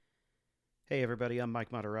Hey everybody, I'm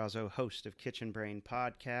Mike Matarazzo, host of Kitchen Brain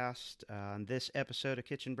Podcast. On this episode of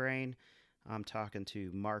Kitchen Brain, I'm talking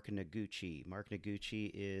to Mark Noguchi. Mark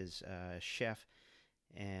Noguchi is a chef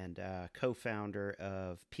and co-founder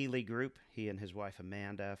of Pili Group. He and his wife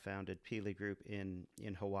Amanda founded Pili Group in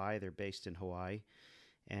Hawaii. They're based in Hawaii.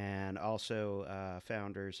 And also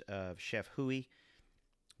founders of Chef Hui,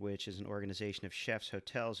 which is an organization of chefs,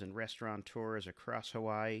 hotels, and restaurateurs across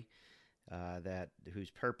Hawaii that whose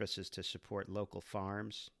purpose is to support local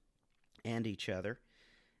farms and each other.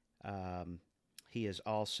 Um, he is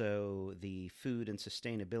also the food and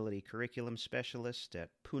sustainability curriculum specialist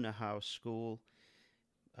at Puna House School.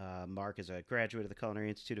 Mark is a graduate of the Culinary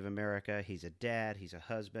Institute of America. He's a dad. He's a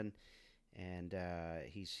husband, and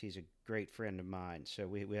he's a great friend of mine. So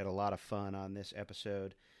we had a lot of fun on this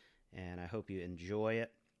episode, and I hope you enjoy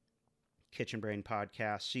it. Kitchen Brain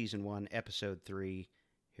Podcast, Season 1, Episode 3.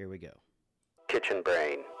 Here we go. Kitchen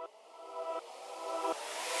Brain.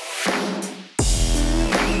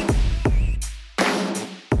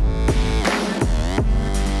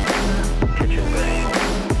 Kitchen Brain.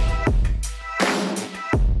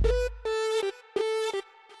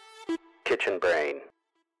 Kitchen Brain.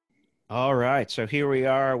 All right, so here we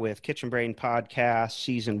are with Kitchen Brain Podcast,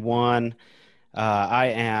 Season 1. I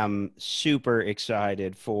am super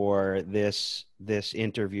excited for this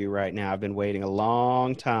interview right now. I've been waiting a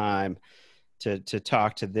long time to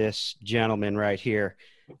talk to this gentleman right here.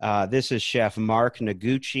 This is Chef Mark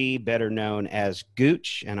Noguchi, better known as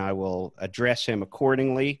Gooch, and I will address him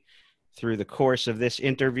accordingly through the course of this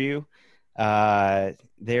interview.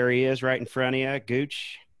 There he is right in front of you.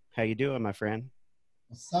 Gooch, how you doing, my friend?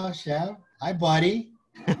 What's up, Chef? Hi, buddy.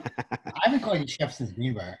 I've been calling you Chef since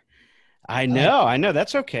Greenbrier. I know.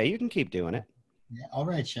 That's okay. You can keep doing it. Yeah, all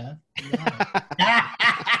right, Chef.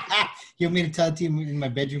 You want me to tell it to you in my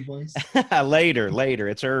bedroom voice? Later.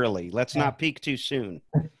 It's early. Let's not peak too soon.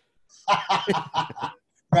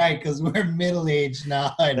 Right, because we're middle-aged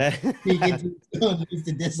now. And peaking too soon leads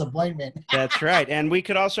to disappointment. That's right. And we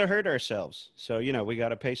could also hurt ourselves. So, we got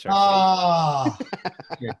to pace ourselves.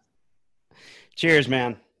 Oh. Cheers,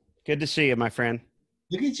 man. Good to see you, my friend.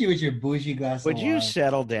 Look at you with your bougie glass Would of you wine.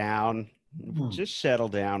 settle down? Just settle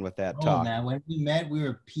down with that talk. Man, when we met, we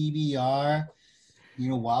were PBR,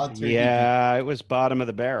 Wild Turkey. Yeah, it was bottom of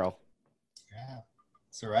the barrel. Yeah,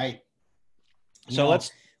 that's all right. So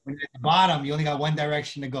let's... When you're at the bottom, you only got one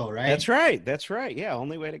direction to go, right? That's right. Yeah,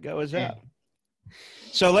 only way to go is up.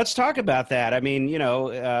 So let's talk about that. I mean,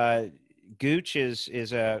 Gooch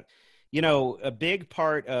is a big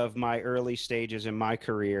part of my early stages in my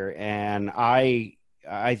career, and I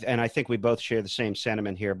think we both share the same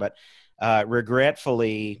sentiment here. But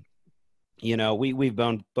regretfully, we've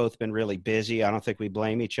both been really busy. I don't think we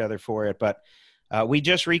blame each other for it, but we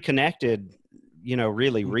just reconnected,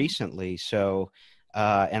 really recently. So,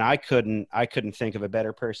 and I couldn't think of a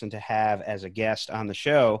better person to have as a guest on the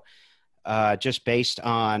show, just based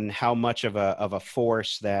on how much of a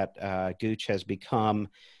force that Gooch has become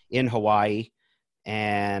in Hawaii.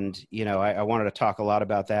 And, I wanted to talk a lot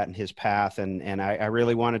about that and his path. And I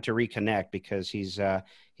really wanted to reconnect because he's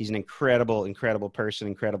an incredible person,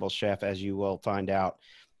 incredible chef, as you will find out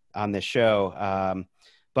on this show.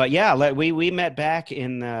 But yeah, we met back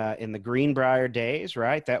in the Greenbrier days,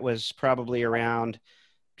 right? That was probably around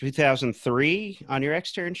 2003 on your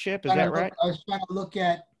externship. Is that right? I was trying to look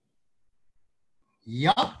at,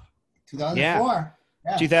 2004.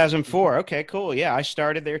 Yeah. 2004. Okay, cool. Yeah, I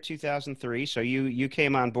started there 2003. So you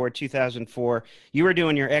came on board 2004. You were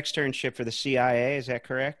doing your externship for the CIA. Is that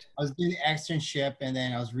correct? I was doing the externship, and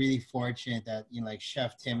then I was really fortunate that like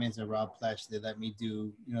Chef Timmons and Rob Plesch, they let me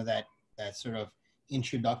do that sort of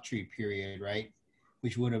introductory period, right?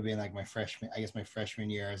 Which would have been like my freshman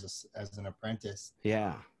year as an apprentice.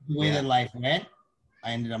 Yeah. The way that life went,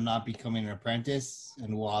 I ended up not becoming an apprentice,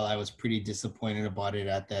 and while I was pretty disappointed about it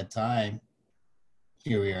at that time,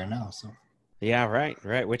 here we are now. So yeah,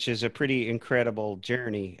 right, which is a pretty incredible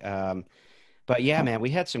journey. But yeah, man, we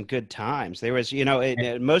had some good times. There was,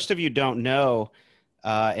 most of you don't know,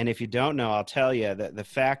 and if you don't know, I'll tell you that the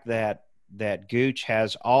fact that Gooch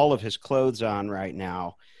has all of his clothes on right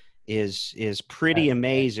now is pretty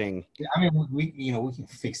amazing. I mean, we can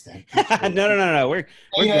fix that. No. We're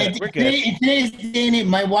good. We're good. In today's day and age,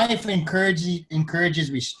 my wife encourages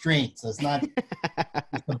restraint, so it's not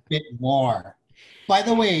it's a bit more. By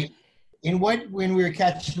the way, when we were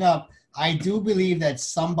catching up, I do believe that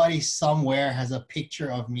somebody somewhere has a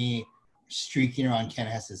picture of me streaking around Ken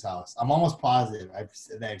Hess's house. I'm almost positive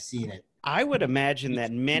I've seen it. I would imagine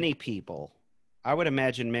that many people have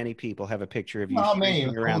a picture of you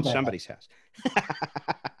streaking around somebody's house.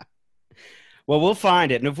 Well, we'll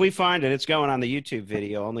find it, and if we find it, it's going on the YouTube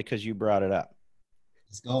video only because you brought it up.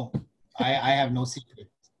 Let's go. I have no secret.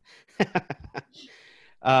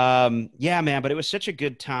 Yeah, man, but it was such a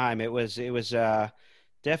good time. It was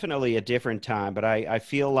definitely a different time, but I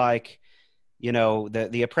feel like, you know,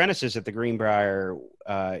 the apprentices at the Greenbrier,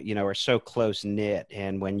 you know, are so close knit.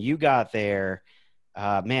 And when you got there,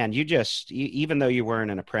 man, even though you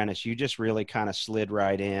weren't an apprentice, you just really kind of slid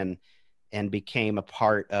right in and became a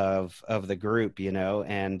part of the group, you know.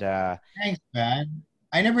 And Thanks, man.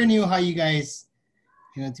 I never knew how you guys,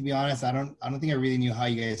 to be honest, I don't think I really knew how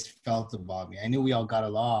you guys felt about me. I knew we all got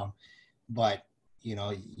along, but you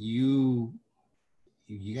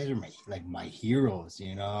guys are my heroes,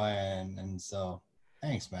 and so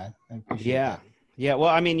thanks, man. I appreciate yeah, that. yeah. Well,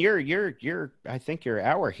 I mean, you're. I think you're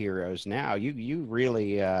our heroes now. You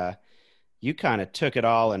really you kind of took it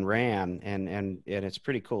all and ran, and it's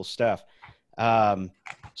pretty cool stuff. Um,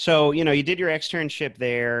 so you know, you did your externship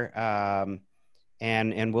there.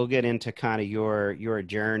 And we'll get into kind of your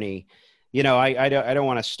journey. You know, I don't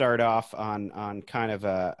want to start off on kind of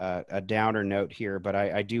a downer note here, but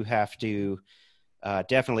I do have to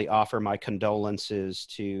definitely offer my condolences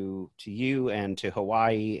to you and to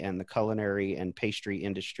Hawaii and the culinary and pastry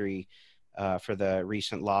industry for the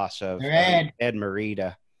recent loss of Ed. Ed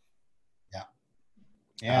Morita. Yeah. Uh,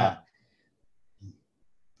 Yeah.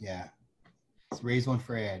 Yeah. Let's raise one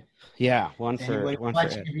for Ed. yeah, one for Anybody one for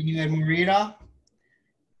watching, Ed. if you knew Ed Morita,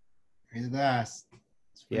 raise a glass.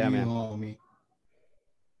 It's for Yeah, you, man. homie.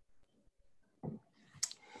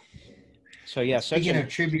 So yeah, such Speaking an of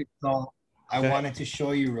tribute, so I go ahead. wanted to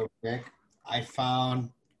show you real quick. I found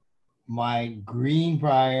my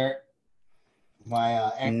Greenbrier,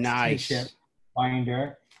 my externship Nice.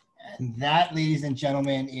 binder, and that, ladies and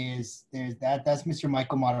gentlemen, that's Mr.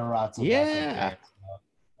 Michael Moderazzo back right Yeah, there.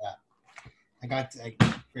 So, yeah,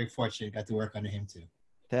 I very fortunate, got to work under him too.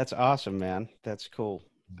 that's awesome, man. That's cool.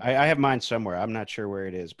 I have mine somewhere. I'm not sure where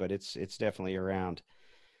it is, but it's definitely around.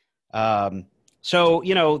 Um, so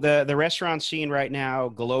you know the restaurant scene right now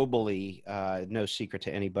globally, no secret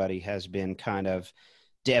to anybody, has been kind of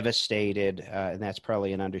devastated, and that's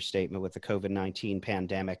probably an understatement with the COVID-19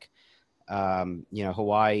 pandemic. You know,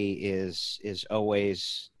 Hawaii is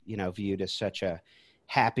always, you know, viewed as such a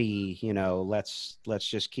happy, you know, let's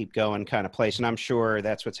just keep going kind of place, and I'm sure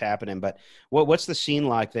that's what's happening. But what's the scene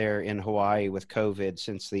like there in Hawaii with COVID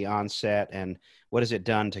since the onset, and what has it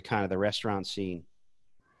done to kind of the restaurant scene?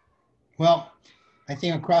 Well, I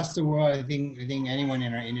think across the world, I think anyone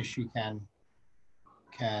in our industry can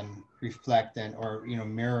reflect and or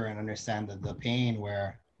mirror and understand the pain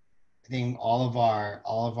where I think all of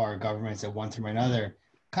our governments at one time or another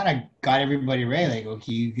kind of got everybody ready, like,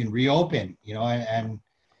 okay, you can reopen, and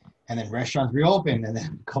then restaurants reopen, and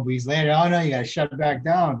then a couple weeks later, oh no, you got to shut it back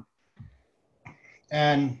down.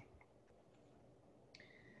 And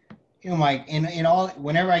Mike, in all,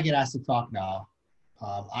 whenever I get asked to talk now,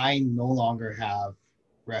 I no longer have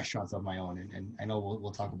restaurants of my own, and I know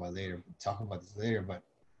we'll talk about this later, but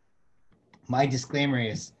my disclaimer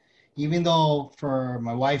is, even though for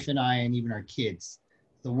my wife and I and even our kids,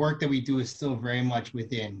 the work that we do is still very much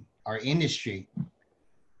within our industry,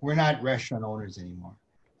 we're not restaurant owners anymore.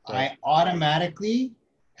 Right. I automatically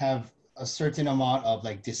have a certain amount of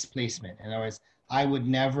like displacement. In other words, I would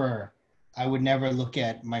never, I would never look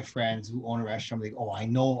at my friends who own a restaurant like, oh, I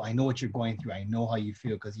know what you're going through. I know how you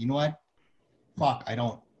feel. Because you know what? Fuck, I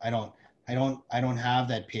don't have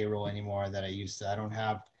that payroll anymore that I used to. I don't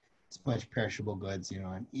have as much perishable goods.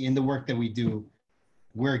 And in the work that we do,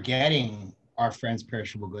 we're getting our friends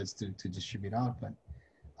perishable goods to distribute out. But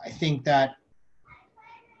I think that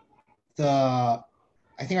the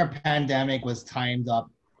I think our pandemic was timed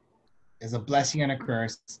up as a blessing and a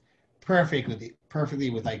curse, perfectly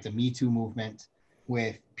with like the Me Too movement,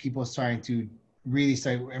 with people starting to really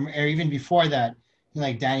start, or even before that,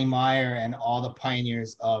 like Danny Meyer and all the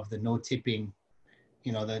pioneers of the no tipping,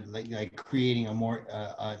 the like creating a more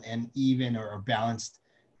an even or a balanced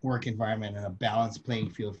work environment and a balanced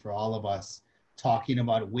playing field for all of us, talking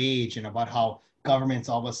about wage and about how governments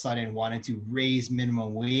all of a sudden wanted to raise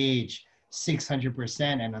minimum wage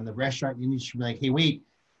 600%, and on the restaurant industry like, hey, wait,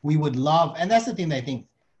 we would love, and that's the thing that I think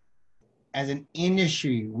as an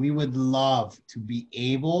industry we would love to be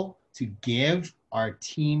able to give our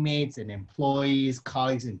teammates and employees,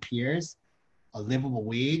 colleagues and peers a livable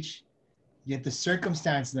wage. Yet the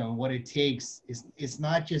circumstances and what it takes is, it's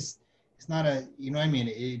not just, it's not a, what I mean,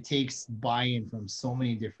 it takes buy-in from so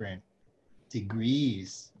many different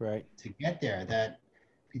degrees Right. to get there, that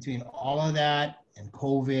between all of that and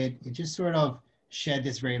COVID, it just sort of shed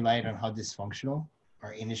this very light on how dysfunctional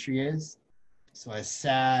our industry is. So as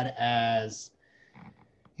sad as,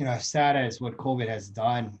 as sad as what COVID has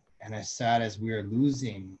done, and as sad as we are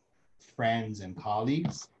losing friends and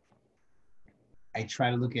colleagues, I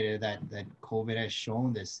try to look at it that COVID has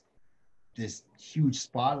shown this huge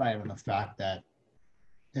spotlight on the fact that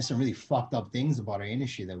there's some really fucked up things about our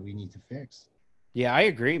industry that we need to fix. Yeah, I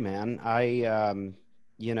agree, man.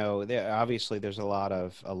 Obviously there's a lot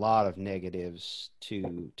of negatives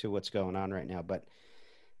to what's going on right now, but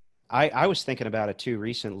I was thinking about it too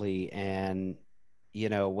recently, and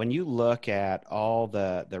when you look at all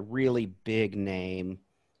the really big name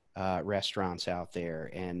restaurants out there,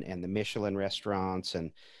 and the Michelin restaurants,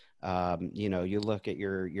 and you look at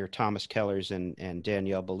your Thomas Kellers and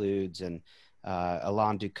Danielle Boulud's and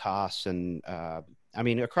Alain Ducasse, and I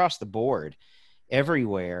mean across the board,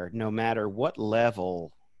 everywhere, no matter what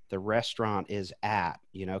level the restaurant is at,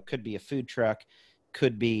 could be a food truck,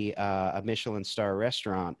 could be a Michelin star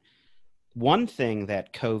restaurant. One thing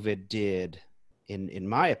that COVID did, in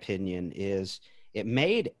my opinion, is it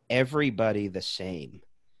made everybody the same.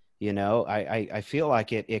 I feel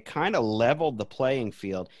like it kind of leveled the playing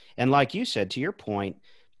field. And like you said, to your point,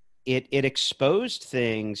 it exposed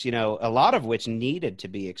things, a lot of which needed to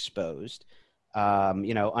be exposed.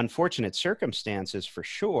 Unfortunate circumstances for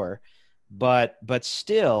sure, but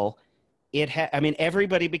still, I mean,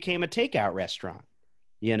 everybody became a takeout restaurant.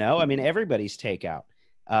 I mean, everybody's takeout.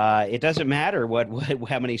 It doesn't matter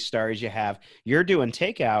how many stars you have. You're doing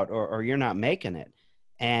takeout, or you're not making it.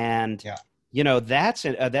 And Yeah. That's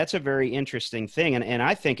a very interesting thing, and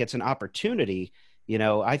I think it's an opportunity.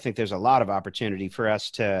 I think there's a lot of opportunity for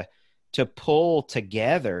us to pull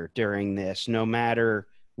together during this, no matter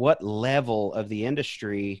what level of the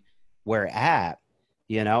industry we're at.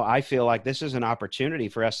 I feel like this is an opportunity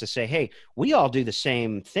for us to say, hey, we all do the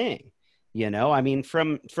same thing. I mean,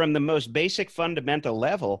 from the most basic fundamental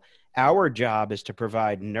level, our job is to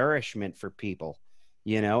provide nourishment for people,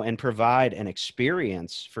 and provide an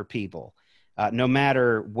experience for people, no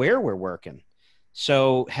matter where we're working.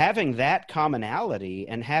 So having that commonality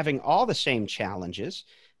and having all the same challenges,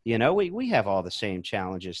 we have all the same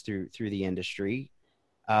challenges through the industry.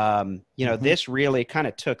 This really kind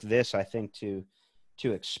of took this, I think, to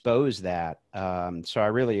expose that. So I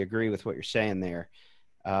really agree with what you're saying there.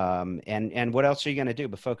 And what else are you going to do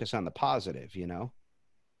but focus on the positive?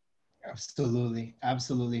 Absolutely,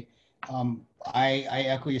 absolutely. I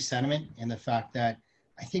echo your sentiment in the fact that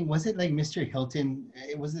I think, was it like Mr. Hilton?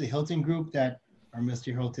 It was the Hilton Group or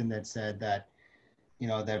Mr. Hilton that said that,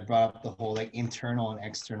 that brought up the whole like internal and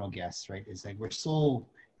external guests, right? It's like we're so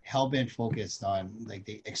hell-bent focused on like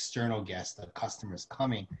the external guests, the customers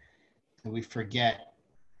coming, that we forget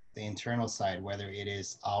the internal side, whether it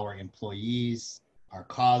is our employees, our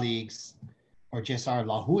colleagues, or just our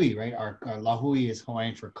lahui, right? Our lahui is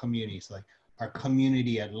Hawaiian for community. So like our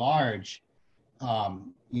community at large,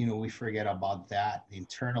 we forget about that, the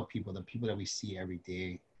internal people, the people that we see every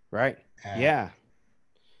day. Right. And, Yeah.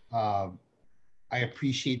 I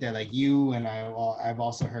appreciate that, like you and I've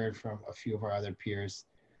also heard from a few of our other peers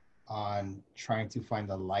on trying to find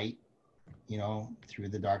the light, through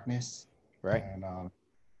the darkness. Right. And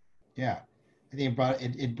yeah, I think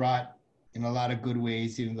it brought in a lot of good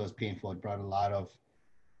ways, even though it's painful. It brought a lot of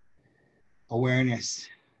awareness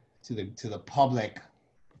to the public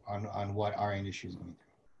on what our industry is going through.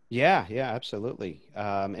 Yeah, yeah, absolutely.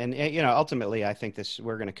 Ultimately, I think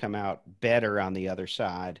we're going to come out better on the other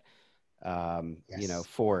side. Yes.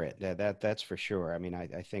 For it. That's for sure. I mean,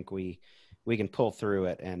 I think we can pull through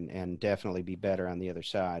it and definitely be better on the other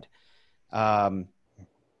side. Going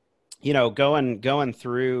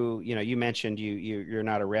through, you mentioned you're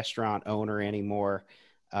not a restaurant owner anymore.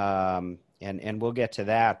 And we'll get to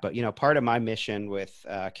that, but part of my mission with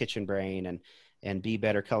Kitchen Brain and Be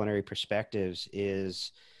Better Culinary Perspectives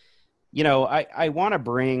is, I want to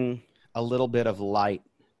bring a little bit of light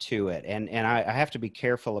to it. And I have to be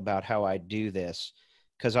careful about how I do this,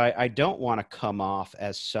 because I don't want to come off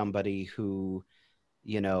as somebody who,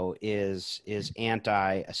 is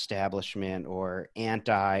anti-establishment or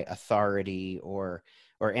anti-authority or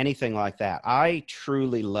anything like that. I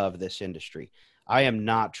truly love this industry. I am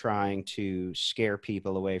not trying to scare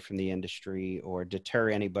people away from the industry or deter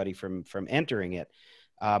anybody from entering it.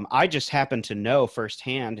 I just happen to know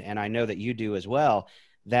firsthand, and I know that you do as well,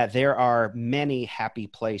 that there are many happy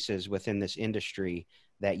places within this industry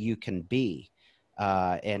that you can be.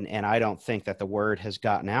 And I don't think that the word has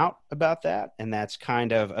gotten out about that. And that's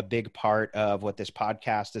kind of a big part of what this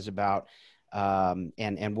podcast is about.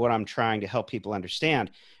 And what I'm trying to help people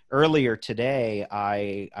understand. Earlier today,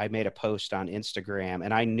 I made a post on Instagram,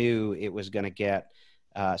 and I knew it was going to get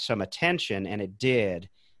some attention, and it did.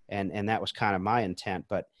 and that was kind of my intent.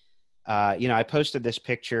 But you know, I posted this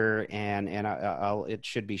picture, and it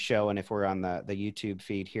should be showing if we're on the YouTube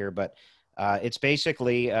feed here, but it's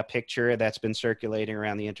basically a picture that's been circulating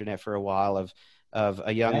around the internet for a while of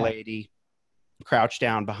a young lady crouched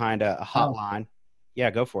down behind a hotline. Yeah,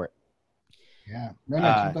 go for it. Yeah,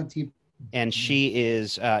 no, keep. And she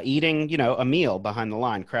is eating, you know, a meal behind the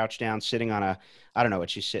line, crouched down, sitting on I don't know what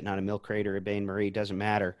she's sitting on, a milk crate or a Bain Marie, doesn't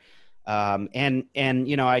matter. And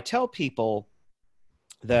you know, I tell people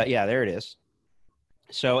yeah, there it is.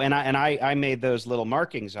 So, and I made those little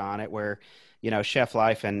markings on it where, you know, Chef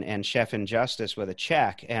Life and Chef Injustice with a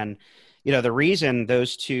check. And, you know, the reason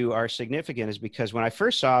those two are significant is because when I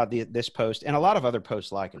first saw this post, and a lot of other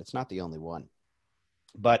posts like it, it's not the only one,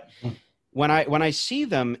 but when I see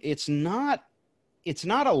them, it's not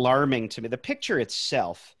alarming to me. The picture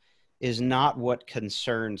itself is not what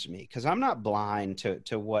concerns me, because I'm not blind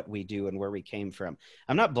to what we do and where we came from.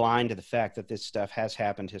 I'm not blind to the fact that this stuff has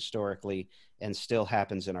happened historically and still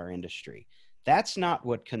happens in our industry. That's not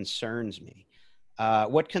what concerns me.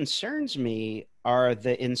 What concerns me are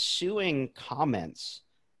the ensuing comments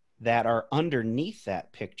that are underneath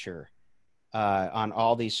that picture on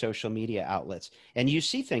all these social media outlets. And you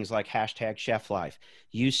see things like hashtag Chef Life.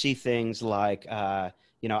 You see things like,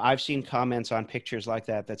 you know, I've seen comments on pictures like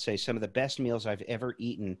that say some of the best meals I've ever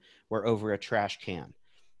eaten were over a trash can.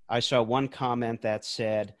 I saw one comment that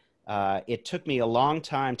said, it took me a long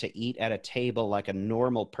time to eat at a table like a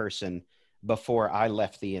normal person before I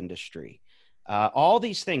left the industry. All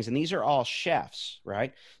these things, and these are all chefs,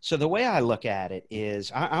 right? So the way I look at it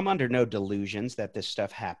is I'm under no delusions that this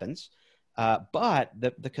stuff happens. But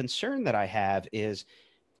the concern that I have is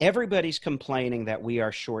everybody's complaining that we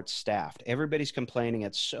are short-staffed. Everybody's complaining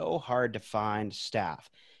it's so hard to find staff.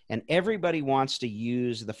 And everybody wants to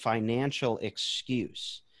use the financial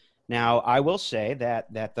excuse. Now, I will say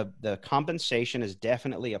that the compensation is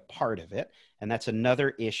definitely a part of it. And that's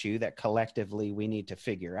another issue that collectively we need to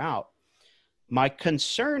figure out. My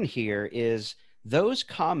concern here is those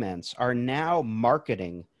comments are now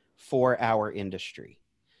marketing for our industry.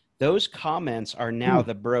 Those comments are now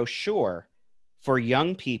the brochure for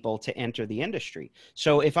young people to enter the industry.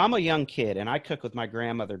 So if I'm a young kid and I cook with my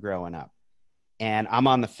grandmother growing up and I'm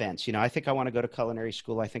on the fence, you know, I think I want to go to culinary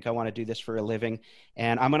school. I think I want to do this for a living,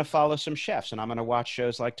 and I'm going to follow some chefs, and I'm going to watch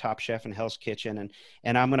shows like Top Chef and Hell's Kitchen,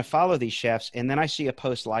 and I'm going to follow these chefs. And then I see a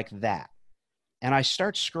post like that, and I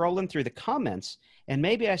start scrolling through the comments, and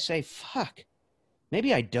maybe I say, fuck,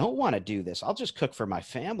 maybe I don't want to do this. I'll just cook for my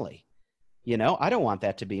family. You know, I don't want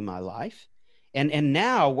that to be my life. And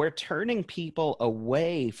now we're turning people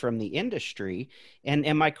away from the industry.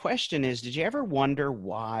 And my question is, did you ever wonder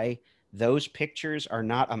why those pictures are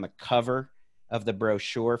not on the cover of the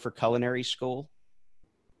brochure for culinary school?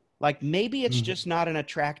 Like, maybe it's just not an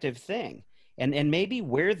attractive thing. And maybe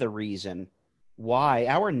we're the reason why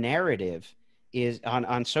our narrative is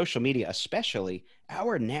on social media, especially,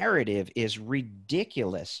 our narrative is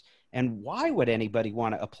ridiculous. And why would anybody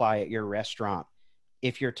want to apply at your restaurant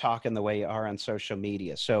if you're talking the way you are on social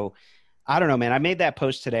media? So I don't know, man. I made that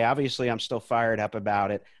post today. Obviously, I'm still fired up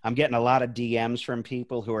about it. I'm getting a lot of DMs from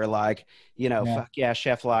people who are like, you know, fuck yeah,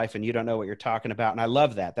 Chef Life, and you don't know what you're talking about. And I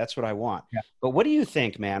love that. That's what I want. Yeah. But what do you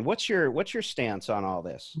think, man? What's your stance on all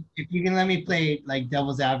this? If you can let me play like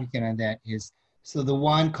devil's advocate on that is, so the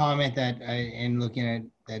one comment that in looking at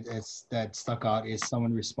that stuck out is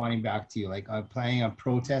someone responding back to you like, I'm planning on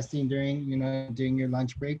protesting during your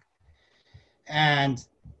lunch break. And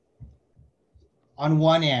on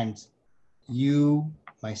one end, you,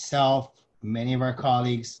 myself, many of our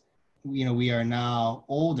colleagues, you know, we are now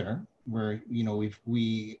older.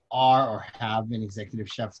 We are or have been executive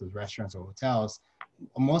chefs of restaurants or hotels.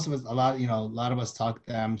 Most of us, a lot of us talk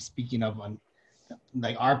to them. Speaking of on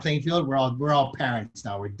like our playing field, we're all parents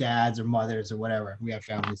now. We're dads or mothers or whatever. We have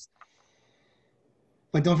families.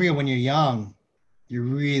 But don't forget, when you're young, you're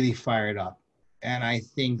really fired up. And I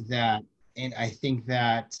think that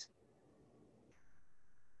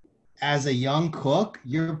as a young cook,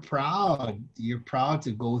 you're proud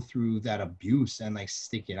to go through that abuse and like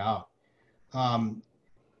stick it out. And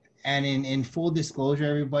in full disclosure,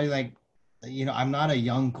 everybody, like, you know, I'm not a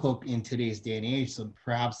young cook in today's day and age, so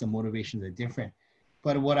perhaps the motivations are different.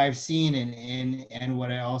 But what I've seen and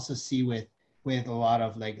what I also see with a lot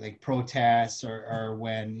of like protests or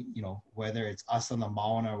when, you know, whether it's us on the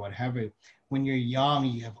mountain or whatever, when you're young,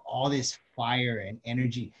 you have all this fire and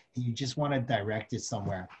energy and you just want to direct it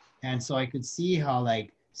somewhere. And so I could see how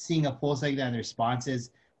like seeing a post like that and the responses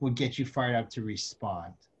would get you fired up to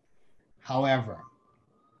respond. However,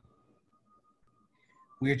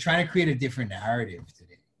 we're trying to create a different narrative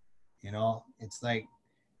today. You know, it's like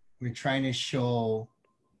we're trying to show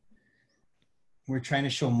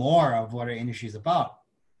more of what our industry is about.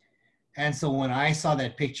 And so when I saw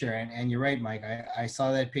that picture, and you're right, Mike, I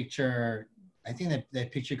saw that picture. I think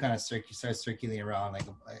that picture kind of started circulating around like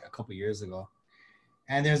a couple years ago.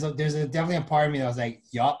 And there's definitely a part of me that was like,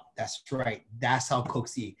 yup, that's right. That's how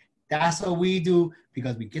cooks eat. That's what we do,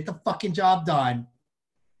 because we get the fucking job done.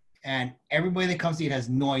 And everybody that comes to eat has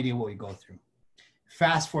no idea what we go through.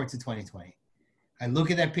 Fast forward to 2020. I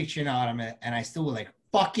look at that picture now and I still like,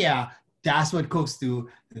 fuck yeah, that's what cooks do.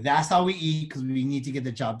 That's how we eat, because we need to get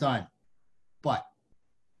the job done. But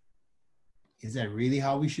is that really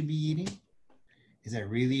how we should be eating? Is that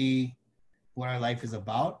really what our life is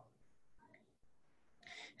about?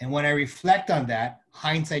 And when I reflect on that,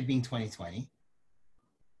 hindsight being 2020,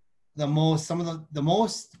 some of the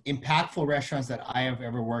most impactful restaurants that I have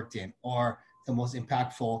ever worked in, or the most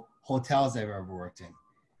impactful hotels I've ever worked in,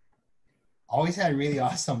 always had really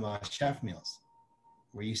awesome chef meals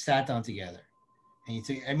where you sat down together and you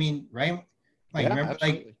took, I mean, right? Like, remember,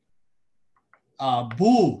 absolutely. Like,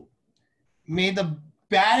 Boo made the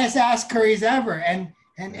baddest ass curries ever. And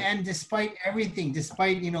despite everything,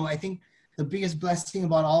 despite, I think the biggest blessing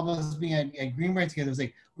about all of us being at Greenbrier together was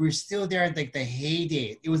like, we were still there at like the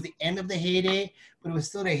heyday. It was the end of the heyday, but it was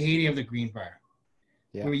still the heyday of the Greenbrier.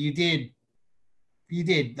 Yeah. Where you did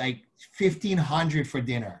like 1,500 for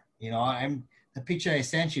dinner. The picture I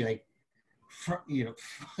sent you, like, Frank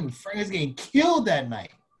was getting killed that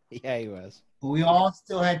night. Yeah, he was. But we all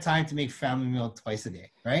still had time to make family meal twice a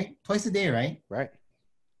day, right? Twice a day, right? Right.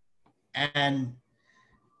 And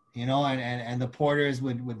and the porters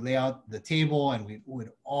would lay out the table and we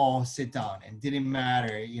would all sit down, and didn't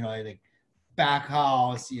matter, like back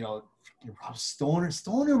house,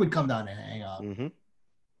 Stoner would come down and hang out. Mm-hmm.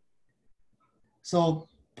 So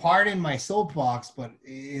pardon my soapbox, but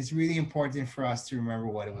it's really important for us to remember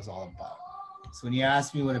what it was all about. So when you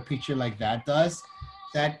ask me what a picture like that does,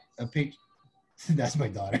 that's my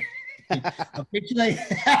daughter. A picture like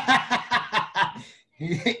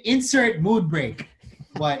insert mood break.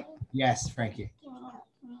 But yes, Frankie.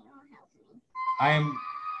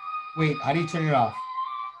 Wait, how do you turn it off?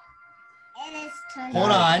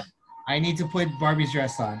 Hold on. I need to put Barbie's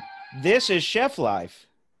dress on. This is Chef Life.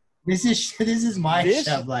 This is my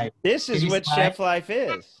Chef Life. This is what Chef Life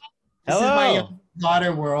is. This is my young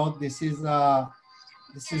daughter world. This is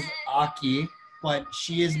Aki, but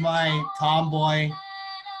she is my tomboy,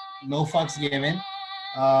 no fucks given.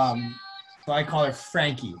 So I call her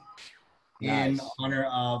Frankie. In honor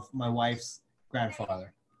of my wife's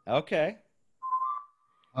grandfather. Okay.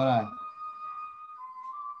 Hold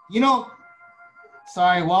on.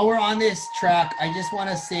 Sorry, while we're on this track, I just want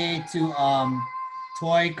to say to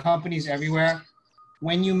toy companies everywhere,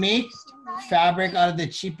 when you make fabric out of the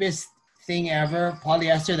cheapest thing ever,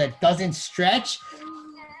 polyester that doesn't stretch,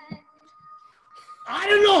 I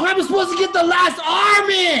don't know how I'm supposed to get the last arm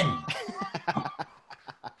in.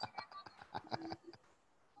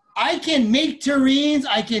 I can make terrines.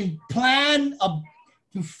 I can plan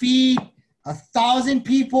to feed 1,000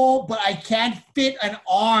 people, but I can't fit an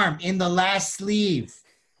arm in the last sleeve.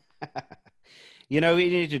 What you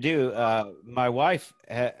need to do, my wife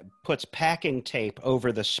puts packing tape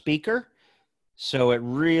over the speaker so it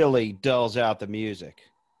really dulls out the music.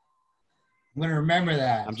 I'm going to remember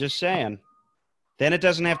that. I'm just saying. Then it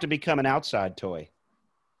doesn't have to become an outside toy.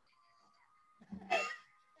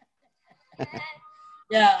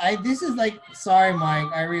 Yeah, this is like, sorry,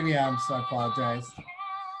 Mike. I really am, so I apologize.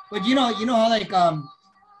 But you know how like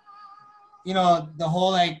the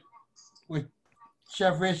whole like with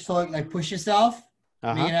Chef Rich told, like, push yourself,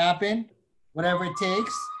 make it happen, whatever it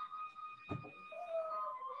takes.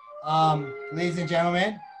 Ladies and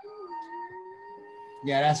gentlemen,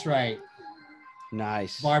 yeah, that's right.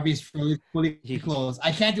 Nice. Barbie's fully closed.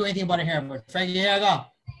 I can't do anything about her hair, but Frankie, here I go.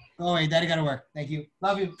 Go away, Daddy gotta work. Thank you.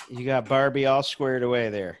 Love you. You got Barbie all squared away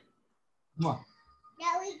there. Come on.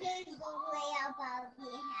 Now we can go lay out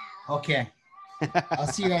Barbie house. Okay. I'll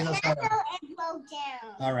see you guys outside. It broke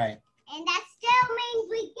down. All right. And that still means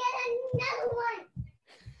we get another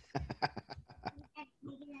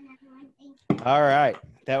one. All right.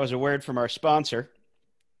 That was a word from our sponsor.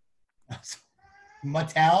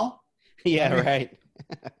 Mattel? Yeah, right.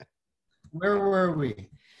 Where were we?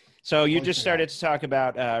 So you just started to talk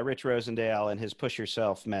about Rich Rosendale and his push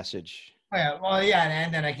yourself message. Oh, yeah. Well, yeah,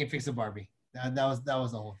 and then I can fix a Barbie. That was the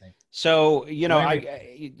whole thing. So,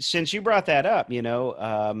 since you brought that up,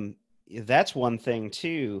 that's one thing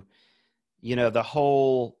too. The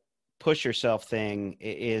whole push yourself thing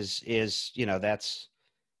is that's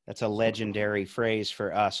a legendary phrase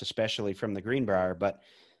for us, especially from the Greenbrier. But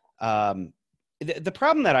the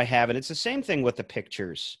problem that I have, and it's the same thing with the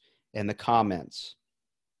pictures and the comments,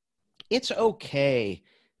 it's okay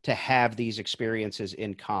to have these experiences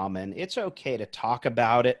in common. It's okay to talk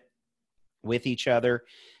about it with each other.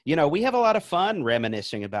 You know, we have a lot of fun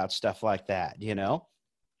reminiscing about stuff like that, you know?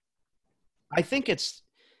 I think it's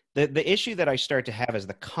the issue that I start to have is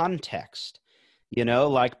the context. You know,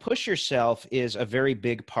 like push yourself is a very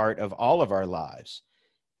big part of all of our lives.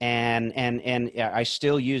 And I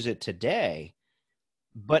still use it today,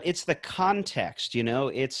 but it's the context, you know,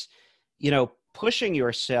 it's, you know, pushing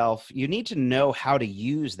yourself. You need to know how to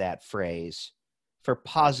use that phrase for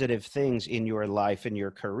positive things in your life and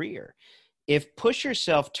your career. If push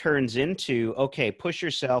yourself turns into, okay, push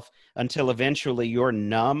yourself until eventually you're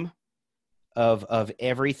numb of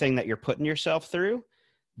everything that you're putting yourself through,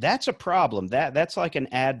 that's a problem. That's like an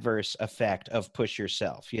adverse effect of push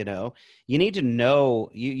yourself. You know, you need to know,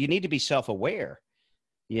 you need to be self-aware,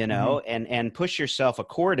 you know, and push yourself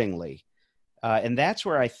accordingly. And that's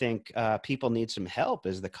where I think people need some help,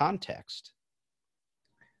 is the context.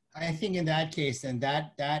 I think in that case, and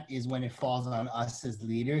that is when it falls on us as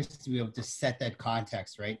leaders to be able to set that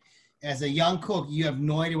context, right? As a young cook, you have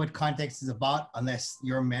no idea what context is about unless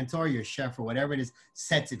your mentor, your chef, or whatever it is,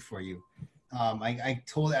 sets it for you. I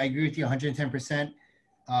agree with you 110%.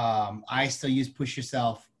 I still use push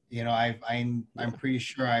yourself. You know, I'm pretty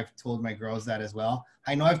sure I've told my girls that as well.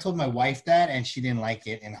 I know I've told my wife that, and she didn't like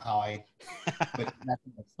it and how but that's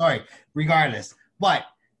another story. Regardless, but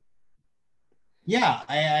yeah,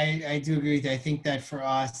 I do agree with you. I think that for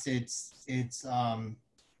us, it's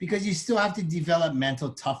because you still have to develop mental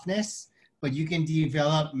toughness, but you can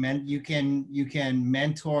develop you can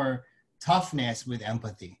mentor toughness with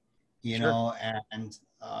empathy. You know, and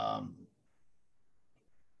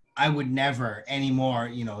I would never anymore,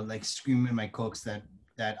 you know, like scream at my cooks that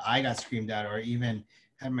I got screamed at, or even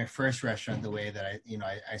at my first restaurant the way that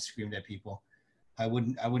I screamed at people. I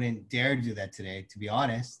wouldn't dare do that today, to be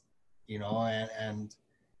honest. You know,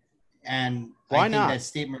 and why I think not? that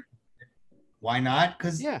statement. Why not?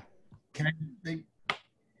 Because Yeah, can I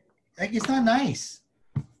like it's not nice.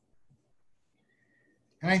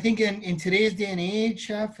 And I think in today's day and age,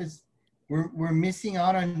 chef, we're missing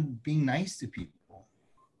out on being nice to people.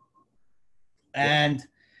 And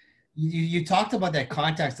you talked about that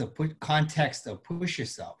context of push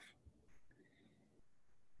yourself.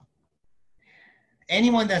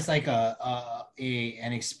 Anyone that's like an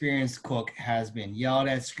experienced cook has been yelled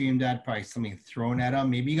at, screamed at, probably something thrown at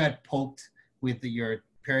them. Maybe you got poked with your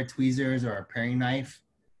pair of tweezers or a paring knife.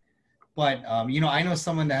 But you know, I know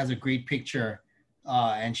someone that has a great picture.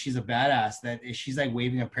 And she's a badass, that she's like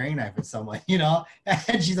waving a paring knife at someone, you know,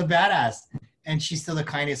 and she's a badass, and she's still the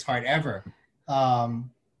kindest heart ever. But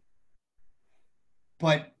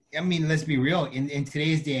I mean, let's be real, in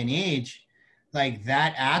today's day and age, like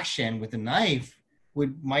that action with a knife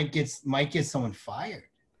might get someone fired.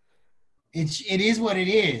 It is what it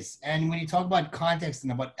is. And when you talk about context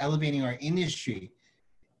and about elevating our industry,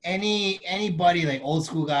 anybody like old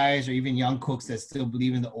school guys or even young cooks that still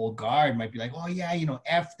believe in the old guard might be like, oh yeah, you know,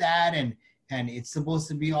 F that, and it's supposed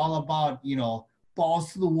to be all about, you know,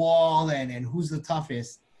 balls to the wall and who's the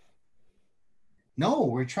toughest. No,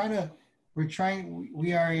 we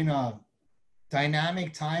are in a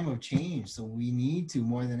dynamic time of change, so we need to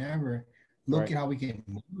more than ever look at how we can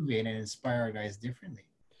motivate and inspire our guys differently.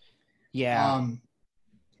 Yeah.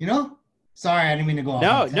 You know, sorry, I didn't mean to go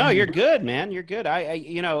off. No, you're good, man. You're good. I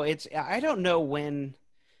you know, I don't know when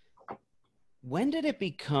did it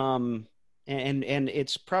become, and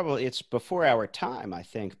it's before our time, I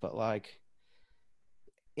think, but like,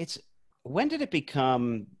 when did it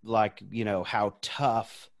become like, you know, how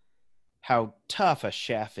tough a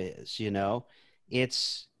chef is, you know?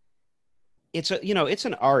 It's you know, it's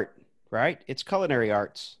an art, right? It's culinary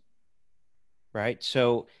arts, right?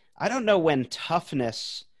 So I don't know when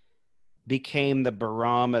toughness became the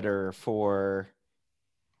barometer for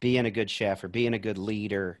being a good chef or being a good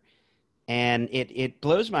leader. And it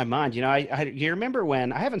blows my mind. You know, you remember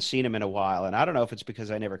when, I haven't seen him in a while, and I don't know if it's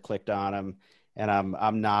because I never clicked on him and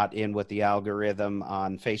I'm not in with the algorithm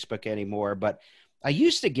on Facebook anymore, but I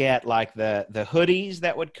used to get like the hoodies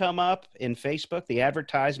that would come up in Facebook, the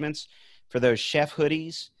advertisements for those chef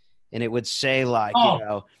hoodies, and it would say like, you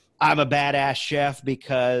know, I'm a badass chef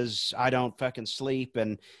because I don't fucking sleep,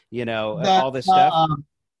 and you know, all this stuff.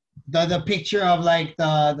 The picture of like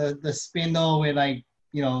the spindle with like,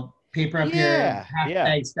 you know, paper up here,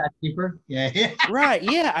 hashtag stack paper. Yeah. Right.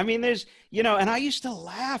 Yeah. I mean, there's, you know, and I used to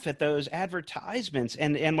laugh at those advertisements,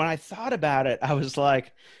 and when I thought about it, I was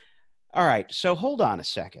like, all right, so hold on a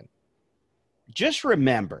second. Just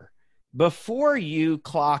remember, before you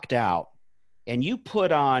clocked out, and you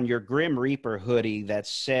put on your Grim Reaper hoodie that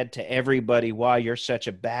said to everybody why you're such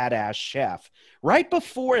a badass chef, right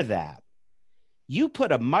before that, you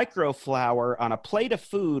put a microflower on a plate of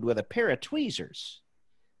food with a pair of tweezers.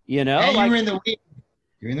 You know, And like, you're in the weeds.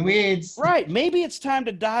 You're in the weeds. right. Maybe it's time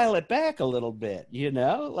to dial it back a little bit, you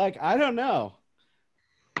know? Like, I don't know.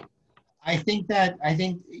 I think you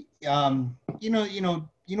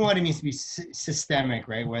know what it means to be systemic,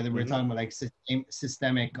 right? Whether we're talking about like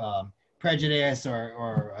systemic prejudice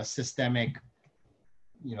or a systemic,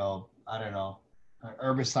 I don't know,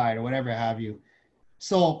 herbicide or whatever have you.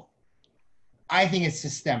 So I think it's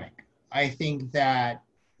systemic. I think that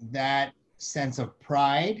sense of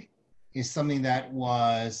pride is something that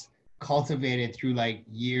was cultivated through like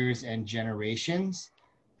years and generations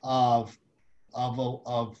of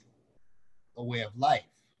a way of life.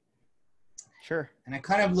 Sure. And I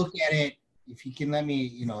kind of look at it, if you can let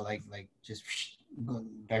me, like just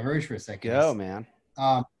diverge for a second. Go, man.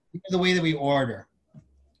 The way that we order.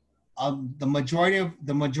 The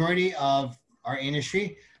majority of our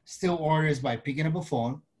industry still orders by picking up a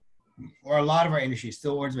phone, or a lot of our industry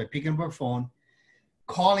still orders by picking up a phone,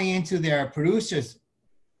 calling into their producers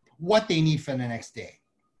what they need for the next day.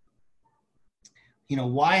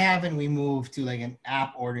 Why haven't we moved to like an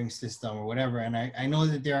app ordering system or whatever? And I know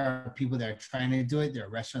that there are people that are trying to do it. There are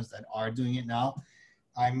restaurants that are doing it now.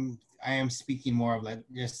 I am speaking more of like,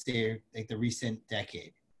 just say like the recent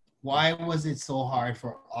decade. Why was it so hard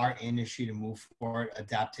for our industry to move forward,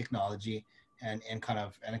 adapt technology, and kind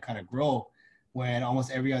of grow, when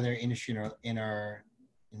almost every other industry in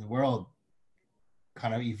the world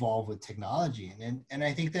kind of evolved with technology? And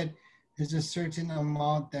I think that there's a certain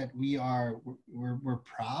amount that we're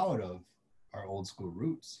proud of our old school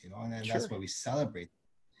roots, and then that's why we celebrate.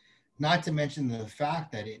 Not to mention the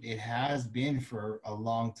fact that it has been for a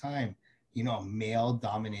long time, a male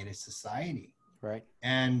dominated society. Right.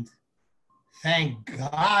 And thank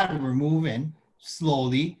God we're moving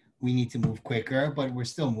slowly. We need to move quicker, but we're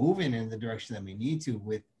still moving in the direction that we need to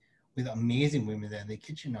with amazing women that are in the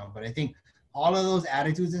kitchen now. But I think all of those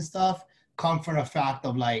attitudes and stuff come from the fact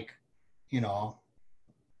of like,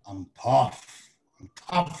 I'm tough. I'm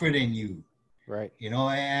tougher than you. Right.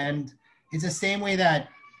 And it's the same way that,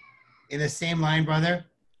 in the same line, brother,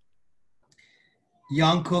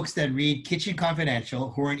 young cooks that read Kitchen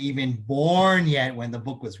Confidential, who weren't even born yet when the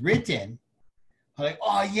book was written, are like,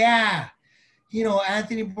 oh yeah,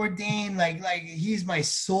 Anthony Bourdain, like he's my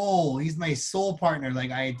soul. He's my soul partner.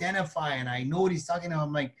 Like, I identify and I know what he's talking about.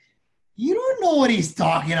 I'm like, you don't know what he's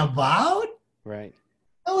talking about. Right.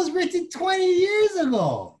 That was written 20 years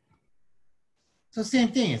ago. So same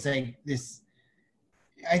thing. It's like this,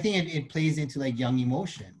 I think it plays into like young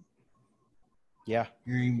emotion. Yeah.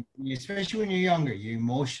 Especially when you're younger, you're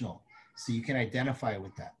emotional. So you can identify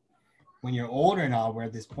with that. When you're older now, we're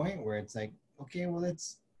at this point where it's like, okay, well,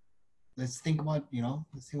 let's think about,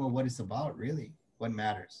 what it's about, really, what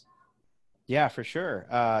matters. Yeah, for sure.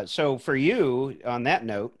 So for you, on that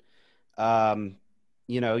note,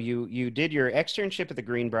 you did your externship at the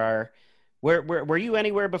Greenbrier. Were you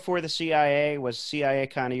anywhere before the CIA? Was CIA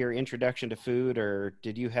kind of your introduction to food, or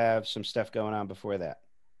did you have some stuff going on before that?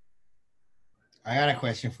 I got a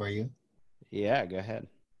question for you. Yeah, go ahead.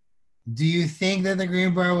 Do you think that the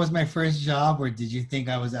Greenbrier was my first job, or did you think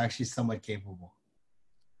I was actually somewhat capable?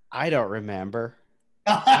 I don't remember.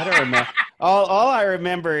 I don't remember. All I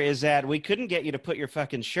remember is that we couldn't get you to put your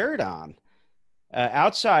fucking shirt on.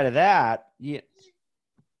 Outside of that, yeah.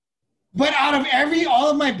 But out of all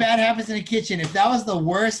of my bad habits in the kitchen, if that was the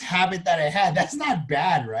worst habit that I had, that's not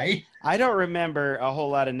bad, right? I don't remember a whole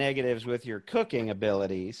lot of negatives with your cooking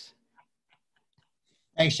abilities.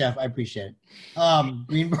 Thanks, Chef. I appreciate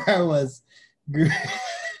it.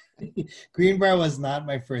 Greenbrier was not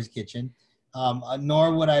my first kitchen.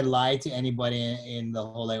 Nor would I lie to anybody in the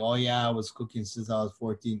whole like, oh yeah, I was cooking since I was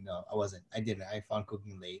 14. No, I wasn't. I didn't. I found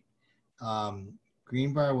cooking late.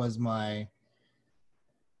 Greenbrier was my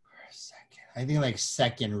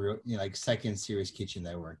second serious kitchen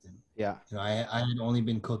that I worked in. Yeah. I had only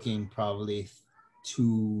been cooking probably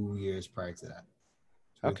 2 years prior to that.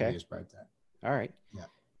 3 years prior to that. All right. Yeah.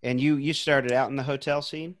 And you started out in the hotel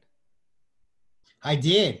scene? I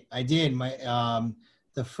did. My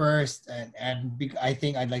the first and I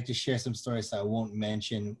think I'd like to share some stories, so I won't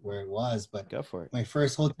mention where it was, but go for it. My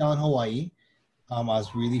first hotel in Hawaii. I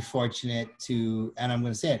was really fortunate and I'm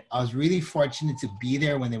going to say it, I was really fortunate to be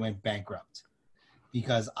there when they went bankrupt,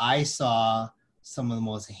 because I saw some of the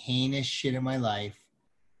most heinous shit in my life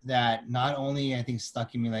that not only I think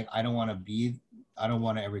stuck in me, like I don't want to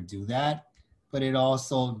ever do that, but it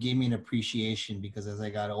also gave me an appreciation, because as I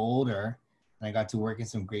got older, and I got to work in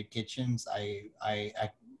some great kitchens, I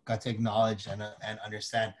got to acknowledge and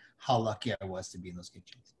understand how lucky I was to be in those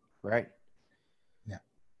kitchens. Right. Yeah.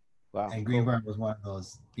 Wow. And Cool. Greenbrier was one of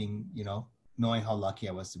those, being, knowing how lucky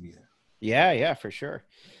I was to be there. Yeah, yeah, for sure.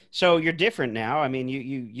 So you're different now. I mean,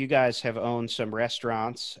 you guys have owned some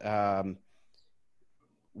restaurants.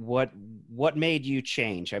 What what made you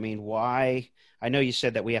change? I mean, why? I know you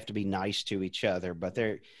said that we have to be nice to each other, but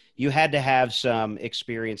there you had to have some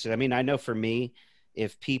experiences. I mean, I know for me,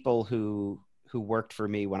 if people who worked for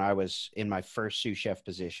me when I was in my first sous chef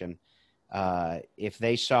position, if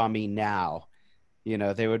they saw me now,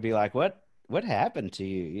 they would be like, what happened to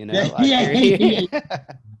you? Yeah, Like yeah, yeah, yeah. You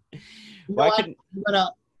know why what? couldn't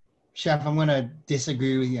Chef, I'm gonna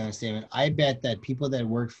disagree with you on a statement. I bet that people that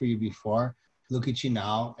worked for you before look at you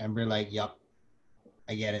now and be like, "Yup,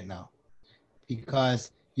 I get it now."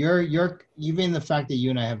 Because you're even the fact that you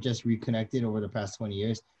and I have just reconnected over the past 20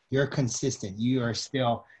 years, you're consistent. You're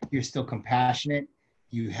still compassionate.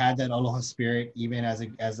 You had that aloha spirit even as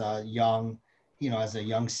a young, as a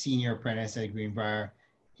young senior apprentice at Greenbrier.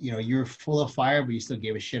 You're full of fire, but you still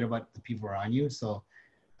gave a shit about the people around you. So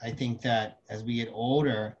I think that as we get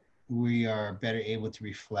older, we are better able to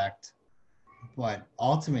reflect. But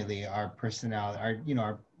ultimately, our personality,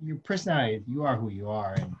 your personality, you are who you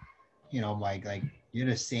are, and Mike, like you're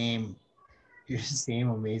the same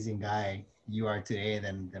amazing guy you are today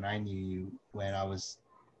than I knew you when I was,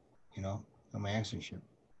 on my externship.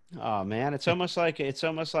 Oh man, it's almost like I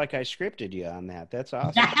scripted you on that. That's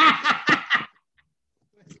awesome.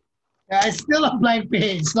 It's still a blank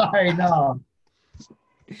page. Sorry, no.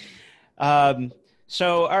 Um,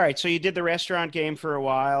 so all right, so you did the restaurant game for a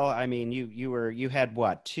while. I mean, you had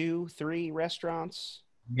what, two, three restaurants?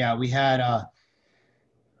 Yeah, we had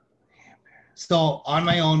so on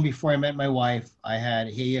my own before I met my wife, I had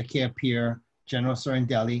Heiakea Pier, General Store in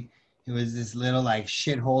Delhi. It was this little like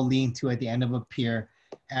shithole lean-to at the end of a pier,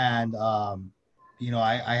 and I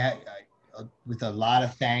had with a lot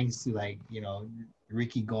of thanks to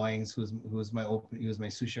Ricky Goings, he was my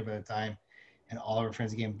sous chef at the time, and all of our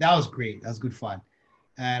friends again. That was great. That was good fun.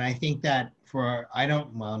 And I think that I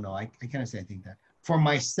can't say I think that for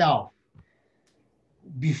myself,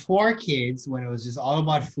 before kids, when it was just all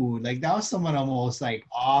about food, like that was someone almost like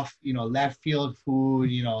off, left field food,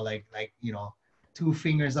 two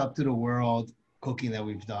fingers up to the world cooking that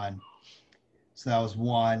we've done. So that was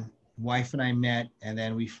one. Wife and I met, and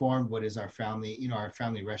then we formed what is our family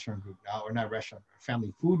restaurant group now, or not restaurant,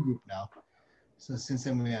 family food group now. So since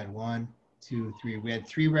then we had one, two, three. We had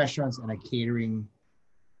three restaurants and a catering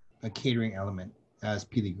element as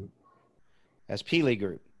Peely Group. As Peely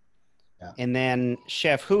Group. Yeah. And then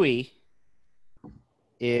Chef Hui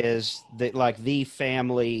is the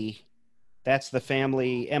family. That's the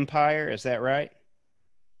family empire. Is that right?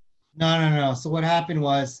 No. So what happened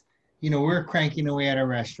was, we were cranking away at our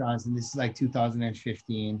restaurants, and this is like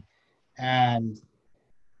 2015, and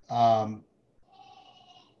um,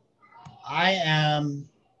 I am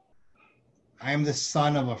the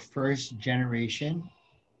son of a first generation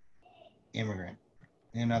immigrant.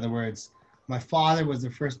 In other words, my father was the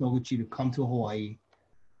first Noguchi to come to Hawaii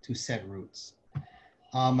to set roots.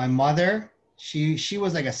 My mother, she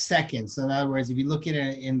was like a second. So in other words, if you look at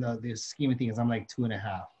it in the scheme of things, I'm like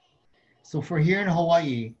 2.5. So for here in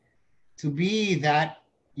Hawaii, to be that,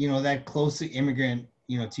 that close to immigrant,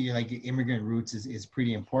 to your your immigrant roots is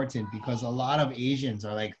pretty important, because a lot of Asians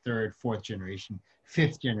are like third, fourth generation,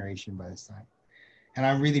 fifth generation by this time. And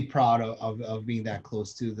I'm really proud of being that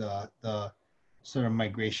close to the sort of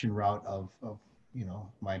migration route of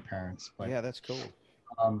my parents. But Yeah, that's cool.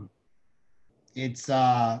 um, it's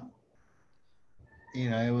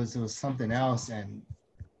it was something else. And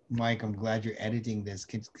Mike, I'm glad you're editing this.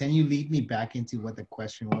 Can you lead me back into what the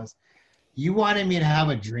question was? You wanted me to have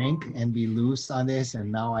a drink and be loose on this, and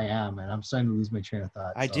now I am, and I'm starting to lose my train of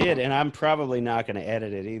thought. I So. did, and I'm probably not going to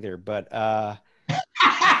edit it either, but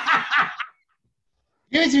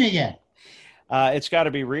Give it to me again. it's got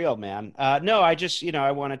to be real, man. No, I just,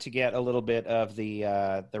 I wanted to get a little bit of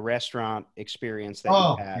the restaurant experience that you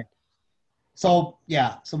Oh, had. okay. So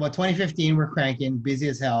yeah, so about 2015, we're cranking, busy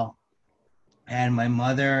as hell, and my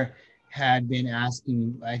mother had been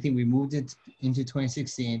asking. I think we moved it into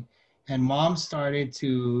 2016, and mom started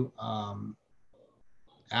to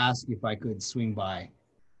ask if I could swing by,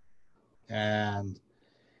 and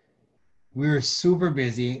we were super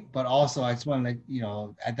busy. But also, I just want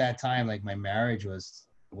to, at that time, like my marriage was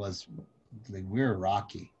like we were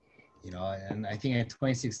rocky, and I think in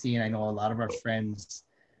 2016, I know a lot of our friends.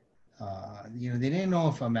 They didn't know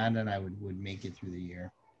if Amanda and I would make it through the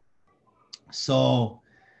year. So,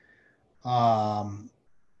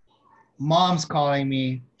 mom's calling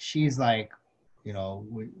me. She's like,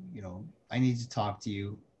 I need to talk to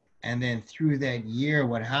you. And then through that year,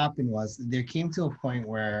 what happened was there came to a point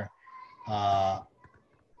where I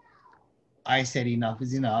said enough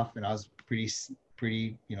is enough, and I was pretty,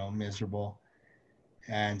 miserable.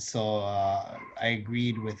 And so I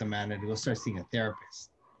agreed with Amanda to go start seeing a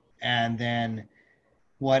therapist. And then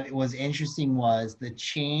what was interesting was the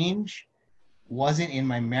change wasn't in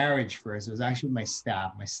my marriage first. It was actually with my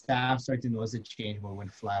staff. My staff started to notice a change when we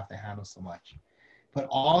went fly off the handle so much. But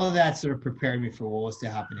all of that sort of prepared me for what was to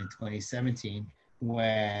happen in 2017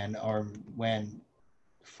 when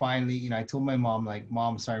finally, I told my mom, like,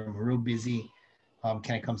 Mom, sorry, I'm real busy.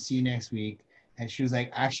 Can I come see you next week? And she was like,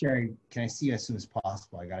 actually, can I see you as soon as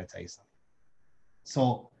possible? I got to tell you something.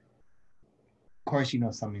 So, of course,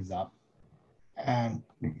 something's up. And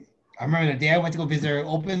I remember the day I went to go visit her,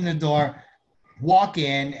 open the door, walk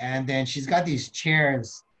in, and then she's got these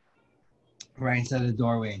chairs right inside the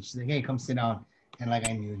doorway. And she's like, hey, come sit down. And like,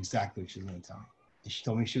 I knew exactly what she was going to tell me. And she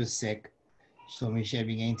told me she was sick. She told me she had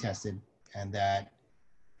been getting tested and that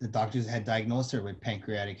the doctors had diagnosed her with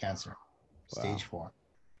pancreatic cancer, stage 4.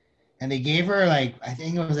 And they gave her I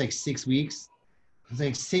think it was 6 weeks.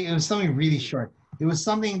 It was something really short. It was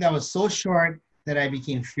something that was so short that I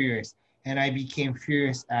became furious. And I became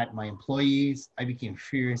furious at my employees. I became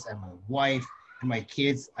furious at my wife and my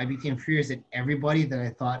kids. I became furious at everybody that I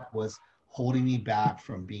thought was holding me back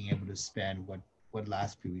from being able to spend what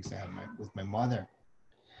last few weeks I had with my mother.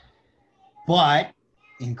 But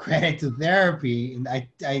in credit to therapy,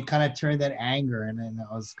 I kind of turned that anger and then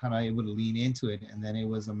I was kind of able to lean into it. And then it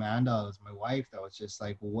was Amanda, it was my wife, that was just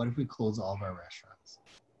like, well, what if we close all of our restaurants?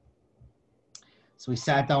 So we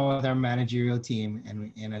sat down with our managerial team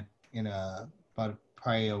and in about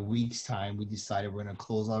probably a week's time, we decided we're going to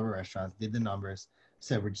close all of our restaurants, did the numbers,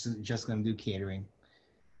 said we're just going to do catering.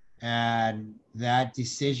 And that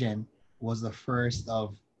decision was the first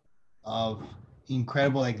of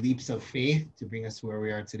incredible leaps of faith to bring us to where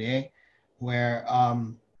we are today, where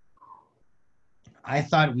I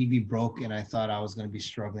thought we'd be broke and I thought I was going to be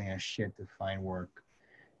struggling as shit to find work.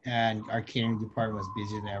 And our catering department was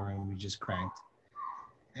busier than ever and we just cranked.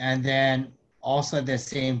 And then also at the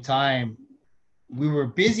same time, we were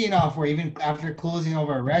busy enough where even after closing all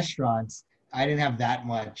our restaurants, I didn't have that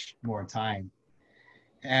much more time.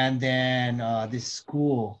 And then this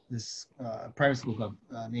private school club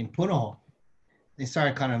named Punoho, they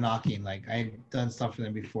started kind of knocking. I had done stuff for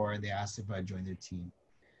them before and they asked if I'd join their team.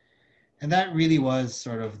 And that really was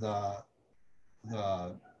sort of the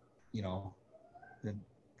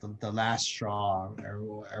last straw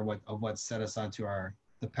or what set us onto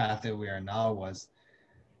the path that we are now was,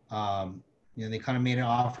 they kind of made an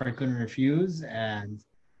offer I couldn't refuse. And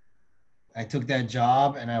I took that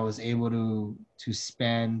job and I was able to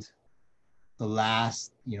spend the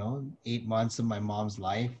last, 8 months of my mom's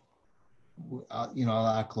life, a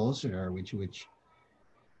lot closer to her, which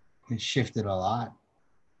shifted a lot.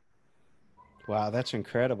 Wow, that's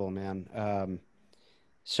incredible, man.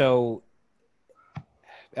 So,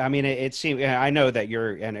 I mean, it seems, I know that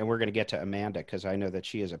and we're going to get to Amanda because I know that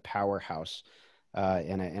she is a powerhouse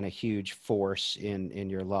and a huge force in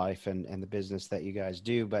your life and the business that you guys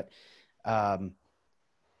do. But,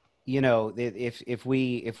 if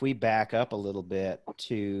we back up a little bit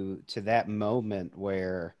to that moment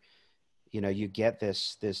where, you get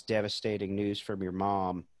this devastating news from your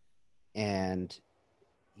mom and,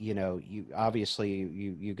 you obviously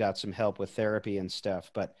you got some help with therapy and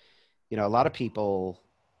stuff, but, a lot of people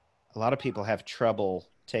have trouble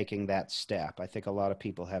taking that step. I think a lot of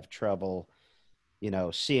people have trouble,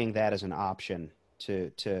 seeing that as an option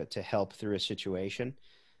to help through a situation.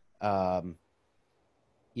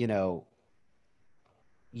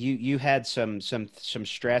 You had some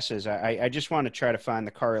stresses. I just want to try to find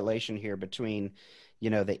the correlation here between,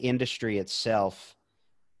 the industry itself.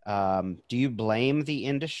 Do you blame the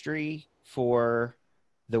industry for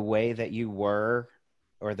the way that you were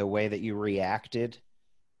or the way that you reacted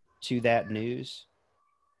to that news?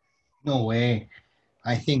 No way.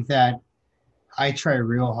 I think that I try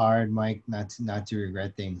real hard, Mike, not to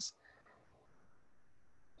regret things.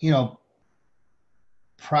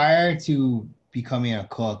 Prior to becoming a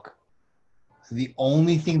cook, the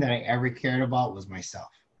only thing that I ever cared about was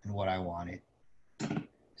myself and what I wanted.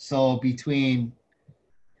 So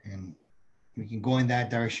and we can go in that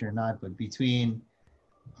direction or not, but between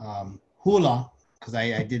hula, because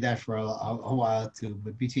I did that for a while too,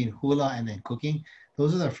 but between hula and then cooking,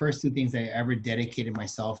 those are the first two things I ever dedicated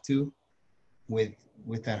myself to with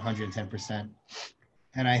that 110%.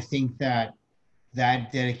 And I think that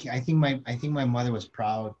I think my mother was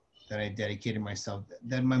proud that I dedicated myself,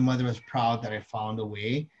 that my mother was proud that I found a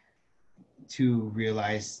way to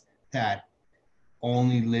realize that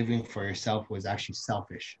only living for yourself was actually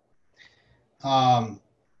selfish.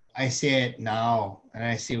 I say it now, and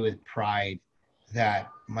I say it with pride, that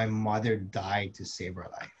my mother died to save our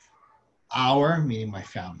life. Our, meaning my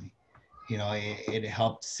family. You know, it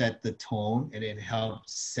helped set the tone, and it helped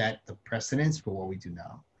set the precedence for what we do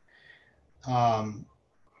now.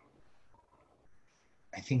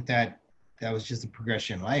 I think that was just a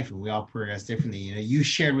progression in life, and we all progress differently. You know, you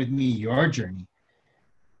shared with me your journey,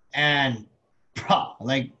 and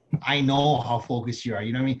like, I know how focused you are.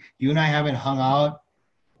 You know what I mean? You and I haven't hung out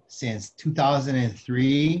since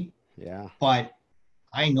 2003. Yeah. But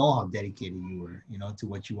I know how dedicated you were, you know, to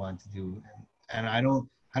what you wanted to do. And I don't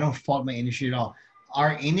fault my industry at all.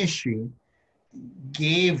 Our industry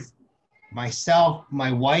gave myself,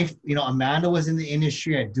 my wife, you know, Amanda was in the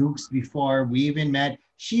industry at Duke's before we even met.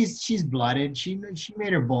 She's blooded. She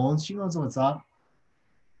made her bones. She knows what's up.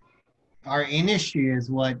 Our industry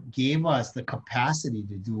is what gave us the capacity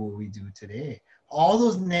to do what we do today. All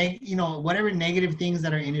those whatever negative things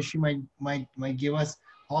that our industry might give us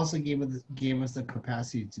also gave us the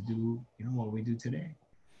capacity to do, you know, what we do today.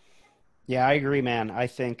 Yeah, I agree, man. I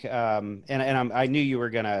think, I knew you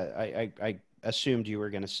were gonna. I assumed you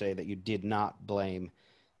were gonna say that you did not blame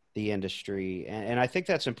the industry, and I think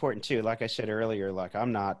that's important too. Like I said earlier, like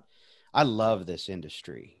I love this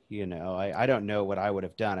industry. You know, I don't know what I would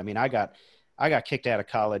have done. I mean, I got kicked out of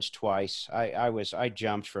college twice. I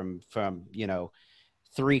jumped from you know,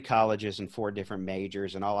 3 colleges and 4 different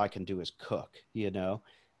majors, and all I can do is cook. You know,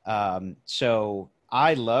 so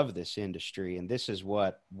I love this industry, and this is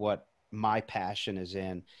what my passion is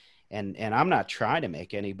in. And I'm not trying to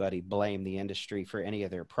make anybody blame the industry for any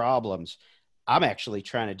of their problems. I'm actually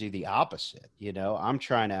trying to do the opposite. You know, I'm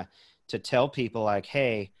trying to tell people like,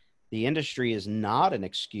 hey, the industry is not an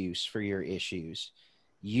excuse for your issues.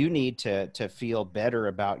 You need to feel better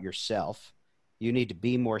about yourself. You need to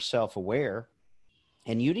be more self-aware,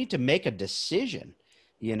 and you need to make a decision.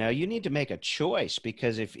 You know, you need to make a choice,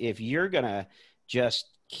 because if you're going to just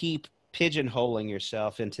keep pigeonholing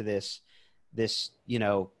yourself into this, you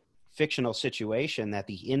know, fictional situation that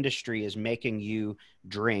the industry is making you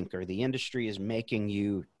drink, or the industry is making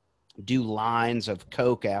you do lines of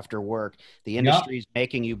Coke after work, the industry is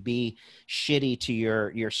making you be shitty to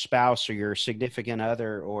your spouse or your significant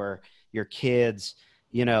other or your kids,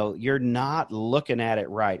 you know, you're not looking at it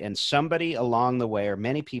right. And somebody along the way, or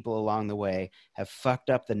many people along the way, have fucked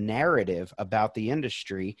up the narrative about the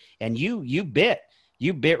industry, and you bit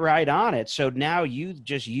right on it. So now you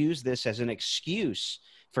just use this as an excuse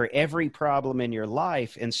for every problem in your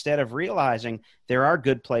life, instead of realizing there are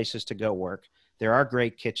good places to go work. There are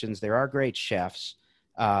great kitchens. There are great chefs,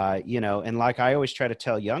 you know, and like I always try to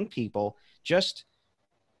tell young people, just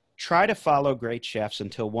try to follow great chefs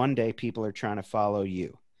until one day people are trying to follow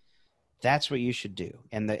you. That's what you should do.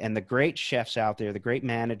 And the great chefs out there, the great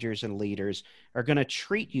managers and leaders, are going to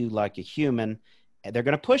treat you like a human. And they're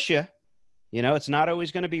going to push you. You know, it's not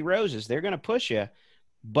always going to be roses. They're going to push you,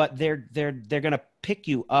 but they're going to pick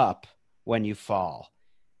you up when you fall.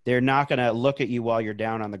 They're not going to look at you while you're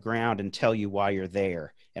down on the ground and tell you why you're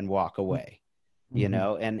there and walk away, you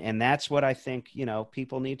know? And that's what I think, you know,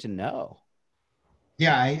 people need to know.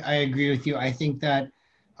 Yeah, I agree with you. I think that,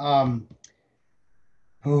 I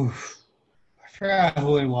forgot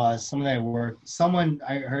who it was. I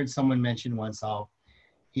heard someone mention once,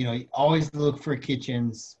 you know, always look for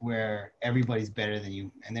kitchens where everybody's better than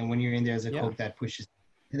you. And then when you're in there as a cook, that pushes.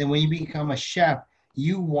 And then when you become a chef,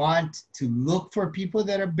 you want to look for people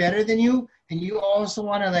that are better than you. And you also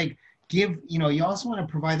want to like give, you know, you also want to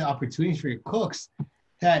provide the opportunities for your cooks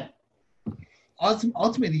that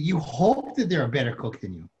ultimately you hope that they're a better cook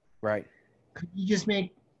than you. Right. You just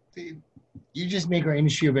make our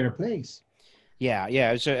industry a better place.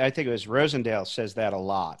 Yeah. So I think it was Rosendale says that a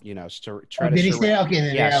lot, you know, to try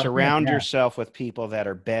surround yourself with people that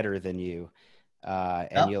are better than you.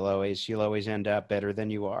 And you'll always end up better than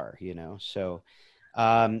you are, you know? So,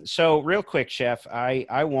 so real quick, Chef,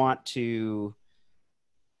 I want you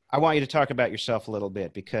to talk about yourself a little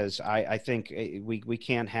bit, because I think we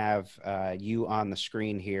can't have you on the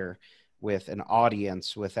screen here with an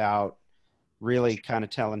audience without really kind of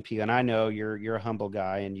telling people. And I know you're a humble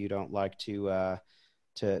guy and you don't like to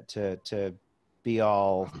be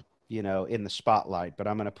all, you know, in the spotlight, but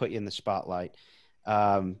I'm going to put you in the spotlight.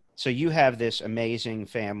 So you have this amazing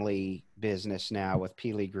family business now with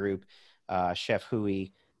Peely Group, Chef Hui.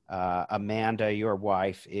 Amanda, your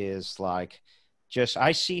wife, is like,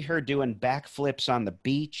 I see her doing backflips on the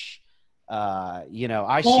beach. You know,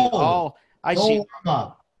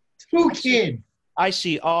 2 kids. I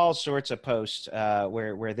see all sorts of posts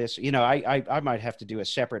where this, I might have to do a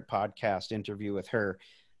separate podcast interview with her.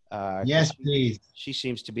 Yes, please. She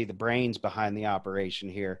seems to be the brains behind the operation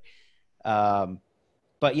here.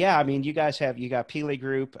 But yeah, I mean, you got Peely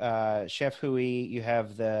Group, Chef Hui. You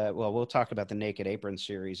have we'll talk about the Naked Apron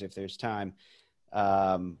series if there's time,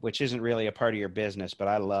 which isn't really a part of your business, but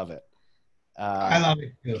I love it. I love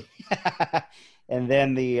it too. And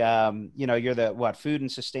then you're the food and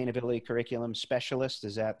sustainability curriculum specialist.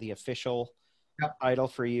 Is that the official title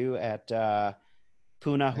for you at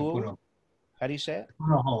Punahou? How do you say it?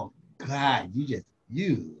 Punahou. God,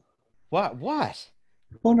 What?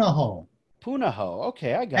 Punahou. Punahou.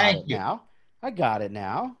 Okay, I got it now. I got it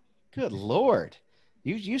now. Good Lord.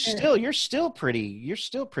 You're still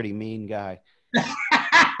pretty mean guy.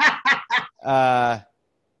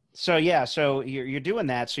 So you're doing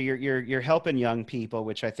that. So you're helping young people,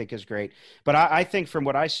 which I think is great. But I think from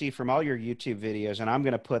what I see from all your YouTube videos, and I'm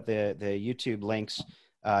going to put the YouTube links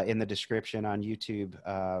in the description on YouTube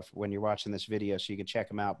when you're watching this video, so you can check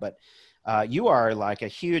them out. But you are like a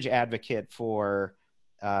huge advocate for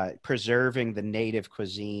preserving the native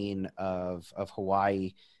cuisine of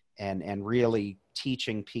Hawaii and really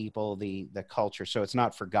teaching people the culture so it's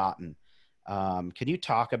not forgotten. Can you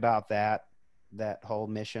talk about that whole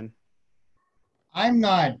mission? I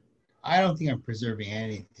don't think I'm preserving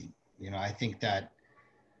anything. I think that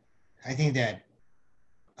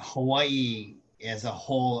Hawaii as a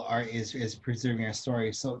whole is preserving our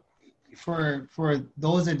story. So for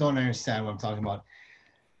those that don't understand what I'm talking about,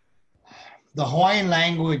 the Hawaiian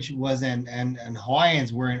language was and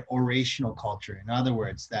Hawaiians were an orational culture. In other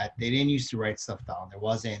words, that they didn't used to write stuff down. There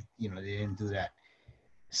wasn't, they didn't do that.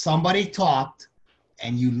 Somebody talked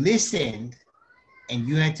and you listened and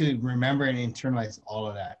you had to remember and internalize all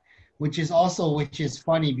of that, which is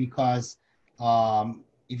funny because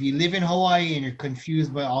if you live in Hawaii and you're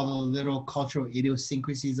confused by all the little cultural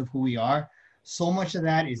idiosyncrasies of who we are, so much of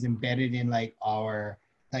that is embedded in our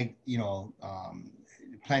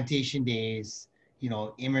plantation days,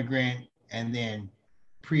 immigrant, and then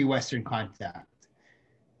pre-Western contact.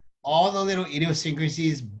 All the little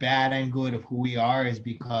idiosyncrasies, bad and good, of who we are is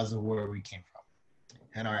because of where we came from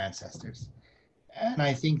and our ancestors. And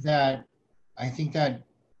I think that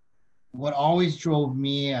what always drove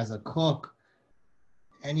me as a cook,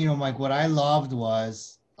 and Mike, what I loved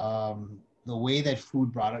was the way that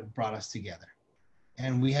food brought us together.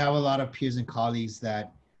 And we have a lot of peers and colleagues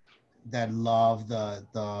that love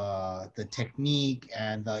the technique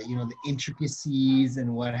and the intricacies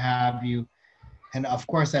and what have you. And of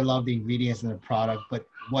course, I love the ingredients and the product. But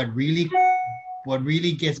what really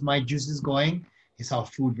gets my juices going is how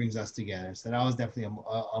food brings us together. So that was definitely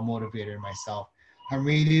a motivator in myself. I'm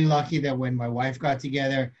really lucky that when my wife got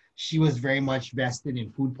together, she was very much vested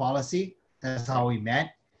in food policy. That's how we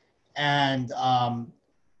met. And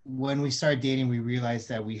when we started dating, we realized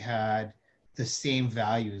that we had the same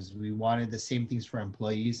values. We wanted the same things for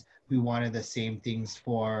employees. We wanted the same things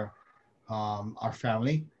for our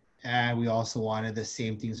family. And we also wanted the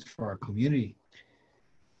same things for our community.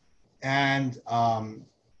 And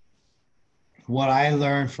what I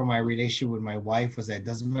learned from my relationship with my wife was that it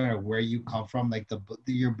doesn't matter where you come from, like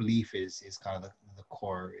your belief is kind of the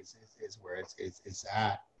core, is where it's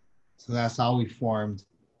at. So that's how we formed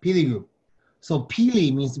Peely Group. So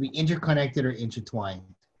Peely means to be interconnected or intertwined.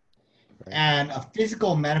 Right. And a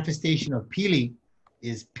physical manifestation of Peely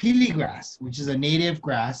is Peely grass, which is a native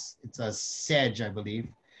grass. It's a sedge, I believe.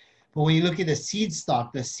 But when you look at the seed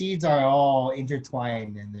stock, the seeds are all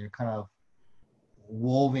intertwined and they're kind of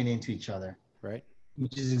woven into each other. Right.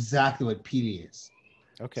 Which is exactly what Peely is.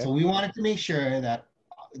 Okay. So we wanted to make sure that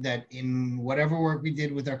in whatever work we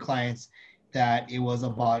did with our clients, that it was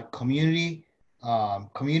about community,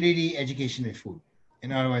 education, and food.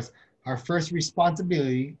 In other words, our first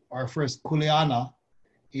responsibility, our first kuleana,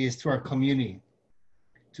 is to our community,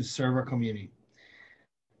 to serve our community.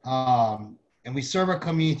 And we serve our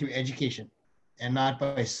community through education, and not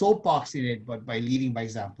by soapboxing it, but by leading by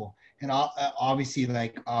example. And obviously,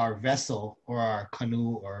 like our vessel or our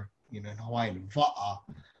canoe, or in Hawaiian, va'a.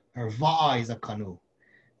 Our va'a is a canoe.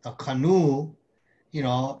 The canoe,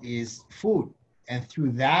 is food, and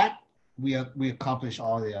through that we accomplish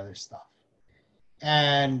all the other stuff.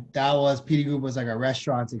 And that was Peely Group, was like our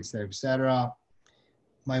restaurants, etc.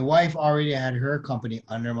 My wife already had her company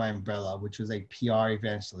under my umbrella, which was like PR,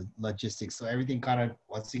 events, logistics. So everything kind of,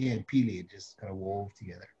 once again, Peely, it just kind of wove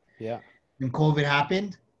together. Yeah. When COVID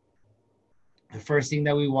happened, the first thing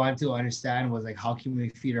that we wanted to understand was like, how can we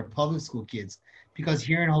feed our public school kids? Because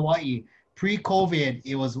here in Hawaii, pre-COVID,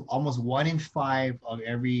 it was almost 1 in 5 of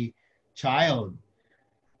every child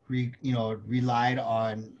relied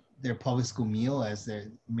on their public school meal as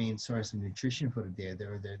their main source of nutrition for the day,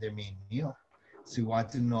 their main meal. So we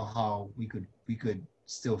wanted to know how we could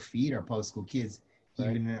still feed our public school kids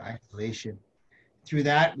even in isolation. Through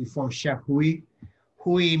that, we formed Chef Hui.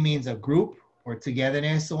 Hui means a group or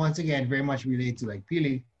togetherness. So once again, very much related to like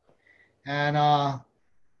Pili. And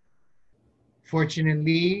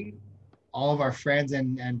fortunately, all of our friends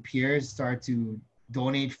and peers start to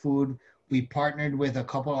donate food. We partnered with a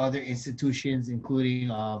couple other institutions, including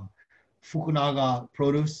Fukunaga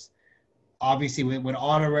Produce. Obviously, when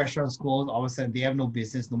all the restaurants close, all of a sudden they have no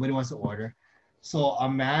business. Nobody wants to order. So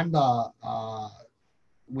Amanda,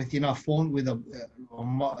 with a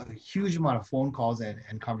huge amount of phone calls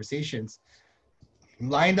and conversations,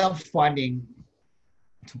 lined up funding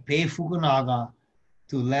to pay Fukunaga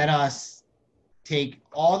to let us take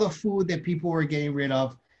all the food that people were getting rid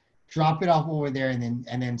of, drop it off over there, and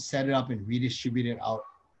then set it up and redistribute it out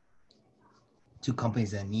to companies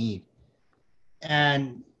that need.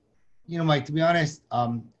 And Mike, to be honest,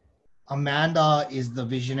 Amanda is the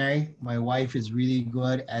visionary. My wife is really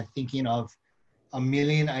good at thinking of a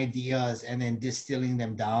million ideas and then distilling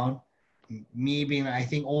them down. Me being, I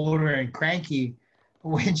think, older and cranky,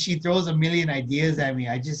 when she throws a million ideas at me,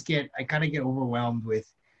 I kind of get overwhelmed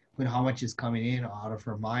with how much is coming in out of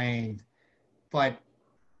her mind. But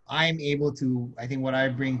I'm able to, I think what I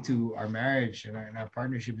bring to our marriage and our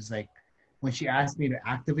partnership is like, when she asks me to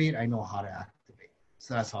activate, I know how to activate.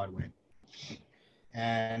 So that's how it went.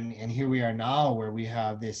 And here we are now, where we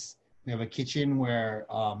have a kitchen where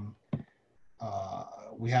I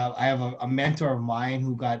have a mentor of mine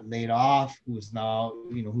who got laid off, who's now,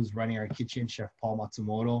 who's running our kitchen, Chef Paul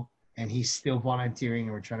Matsumoto, and he's still volunteering,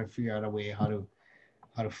 and we're trying to figure out a way how to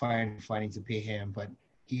find funding to pay him. But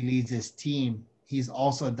he leads his team. He's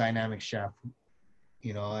also a dynamic chef,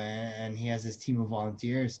 and he has his team of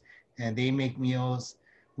volunteers, and they make meals.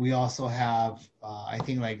 We also have, I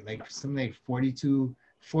think like something like 42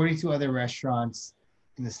 other restaurants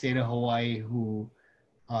in the state of Hawaii who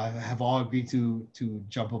have all agreed to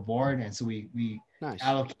jump aboard. And so we Nice.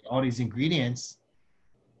 allocate all these ingredients.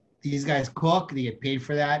 These guys cook, they get paid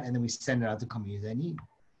for that, and then we send it out to communities that need.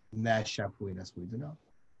 And that's Chef Hui, that's what we do now.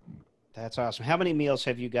 That's awesome. How many meals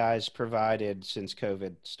have you guys provided since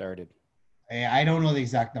COVID started? I don't know the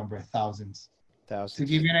exact number, thousands. Thousands. To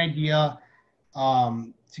give you an idea,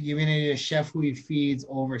 Chef Hui feeds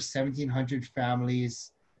over 1,700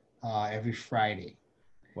 families every Friday.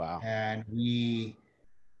 Wow. And we,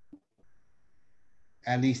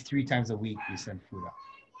 at least 3 times a week, we send food out.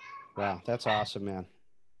 Wow, that's awesome, man.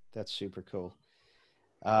 That's super cool.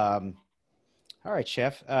 All right,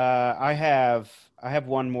 Chef. I have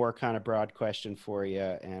one more kind of broad question for you,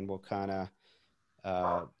 and we'll kind of.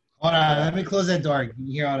 Hold on, let me close that door.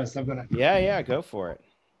 You hear all this? I'm gonna. Yeah, go for it.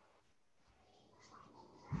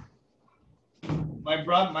 My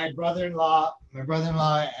brother-in-law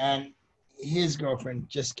and his girlfriend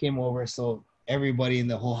just came over, so everybody in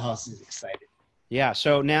the whole house is excited. Yeah.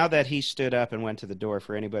 So now that he stood up and went to the door,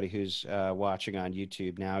 for anybody who's watching on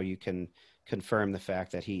YouTube, now you can confirm the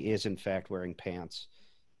fact that he is in fact wearing pants.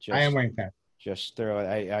 I am wearing pants. Just throw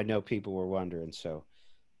it. I know people were wondering, so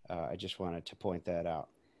I just wanted to point that out.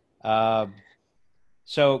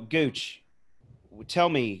 So Gooch, tell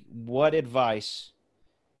me, what advice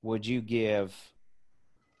would you give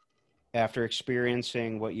after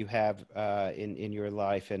experiencing what you have in your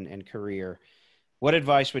life and career? What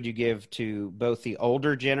advice would you give to both the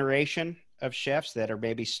older generation of chefs that are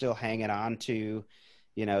maybe still hanging on to,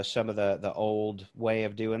 some of the old way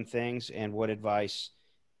of doing things, and what advice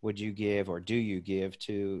would you give, or do you give,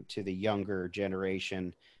 to the younger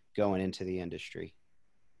generation going into the industry?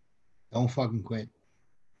 Don't fucking quit.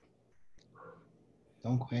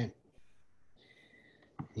 Don't quit.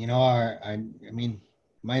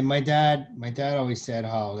 My dad always said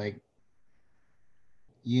how, like,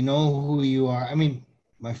 who you are. I mean,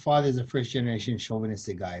 my father's a first generation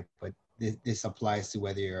chauvinistic guy, but this applies to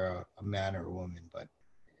whether you're a man or a woman. But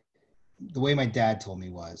the way my dad told me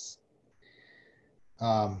was,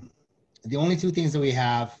 the only 2 things that we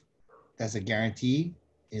have that's a guarantee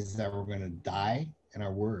is that we're going to die and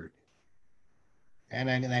our word. And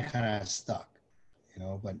that kind of stuck,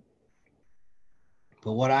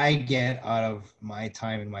 but what I get out of my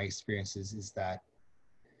time and my experiences is that,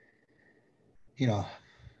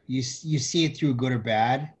 you see it through good or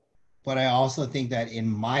bad. But I also think that in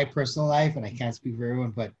my personal life, and I can't speak for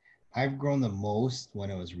everyone, but I've grown the most when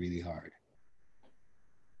it was really hard.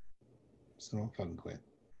 So don't fucking quit.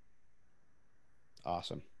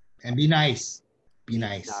 Awesome. And be nice. Be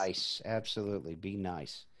nice. Nice. Absolutely. Be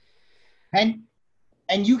nice. And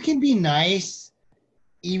you can be nice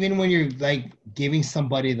even when you're like giving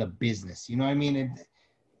somebody the business, you know what I mean?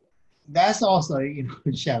 That's also, you know,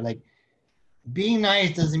 Chef, like being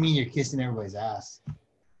nice doesn't mean you're kissing everybody's ass.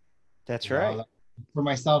 That's You know, right. like, for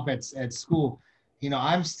myself at school, you know,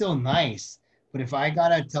 I'm still nice, but if I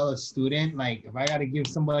gotta tell a student, like if I gotta give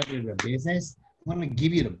somebody the business, I'm gonna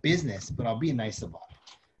give you the business, but I'll be nice about it.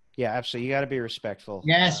 Yeah, absolutely. You got to be respectful.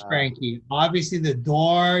 Yes, Frankie. Obviously, the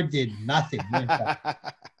door did nothing.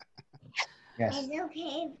 Yes. Is it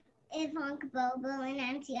okay if Uncle Bobo and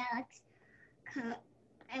Auntie Alex come?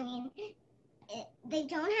 I mean, they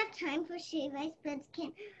don't have time for shave ice, but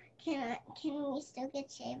can we still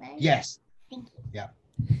get shave ice? Yes. Thank you. Yeah.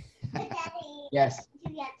 Daddy, Yes.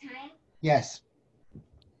 do you got time? Yes.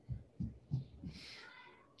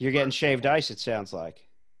 You're getting shaved ice, it sounds like.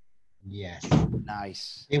 Yes.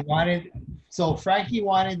 Nice. They wanted, so Frankie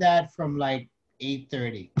wanted that from like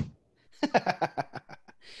 8:30.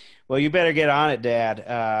 Well, you better get on it, Dad.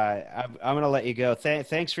 I'm going to let you go.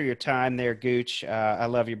 Thanks for your time there, Gooch. I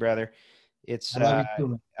love you, brother. It's I love you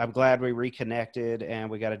too. I'm glad we reconnected, and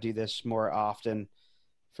we got to do this more often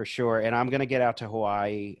for sure. And I'm going to get out to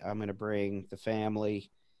Hawaii. I'm going to bring the family,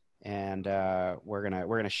 and we're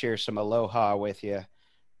gonna share some aloha with you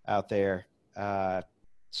out there.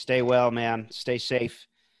 Stay well, man. Stay safe.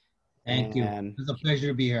 Thank you. And It's a pleasure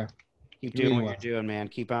to be here. keep It doing really what was. you're doing, man.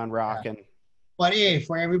 Keep on rocking. But hey,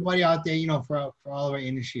 for everybody out there, you know, for all of our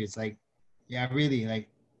industry, it's like, yeah, really, like,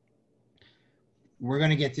 we're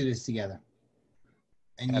gonna get through this together,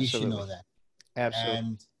 and you should know Absolutely. that. Absolutely.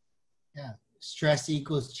 And yeah, stress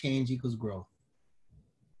equals change equals growth.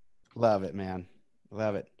 Love it, man.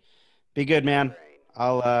 Love it. Be good, man.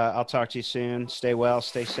 I'll talk to you soon. Stay well,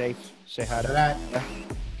 stay safe. Say hi So to that,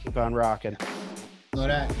 keep on rocking. so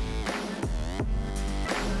that.